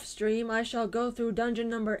then off stream, I shall go through dungeon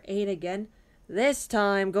number 8 again. This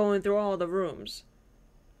time going through all the rooms.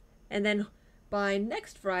 And then by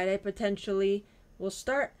next Friday, potentially, we'll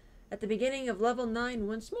start at the beginning of level 9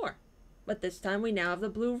 once more. But this time we now have the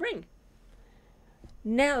blue ring.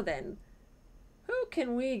 Now then, who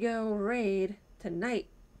can we go raid tonight?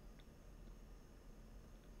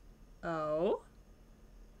 Oh?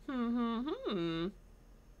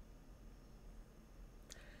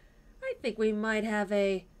 I think we might have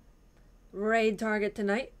a raid target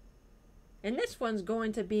tonight. And this one's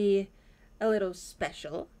going to be a little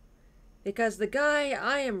special. Because the guy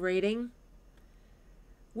I am raiding,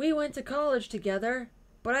 we went to college together,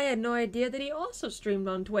 but I had no idea that he also streamed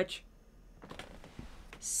on Twitch.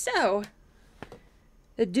 So,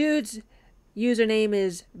 the dude's username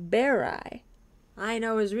is Bear-Eye. I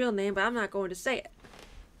know his real name, but I'm not going to say it.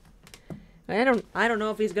 I don't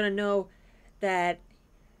know if he's gonna know that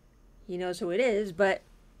he knows who it is, but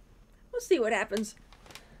we'll see what happens.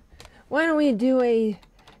 Why don't we do a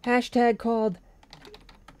hashtag called...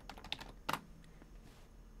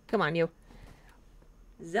 come on, you.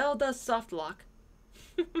 Zelda softlock.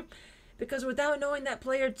 Because without knowing that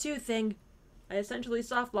player 2 thing, I essentially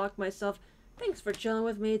softlocked myself. Thanks for chilling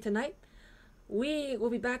with me tonight. We will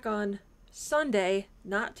be back on Sunday,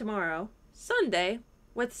 not tomorrow. Sunday,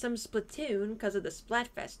 with some Splatoon because of the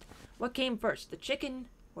Splatfest. What came first, the chicken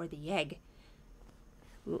or the egg?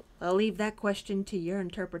 I'll leave that question to your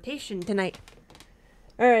interpretation tonight.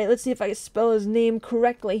 Alright, let's see if I can spell his name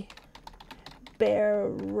correctly.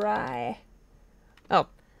 Bear-Eye. Oh,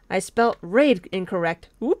 I spelt raid incorrect.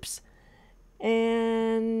 Oops.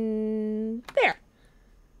 And... there.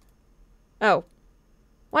 Oh.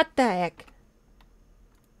 What the heck?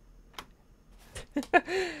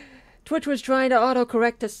 Twitch was trying to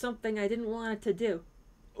autocorrect to something I didn't want it to do.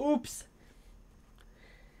 Oops.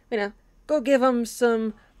 You know, go give him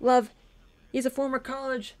some love. He's a former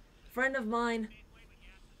college friend of mine.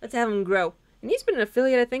 Let's have him grow. And he's been an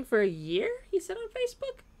affiliate, I think, for a year, he said on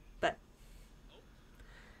Facebook. But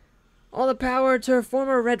all the power to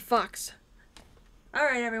former Red Fox.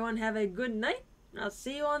 Alright, everyone, have a good night. I'll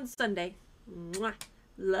see you on Sunday. Mwah.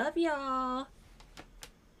 Love y'all.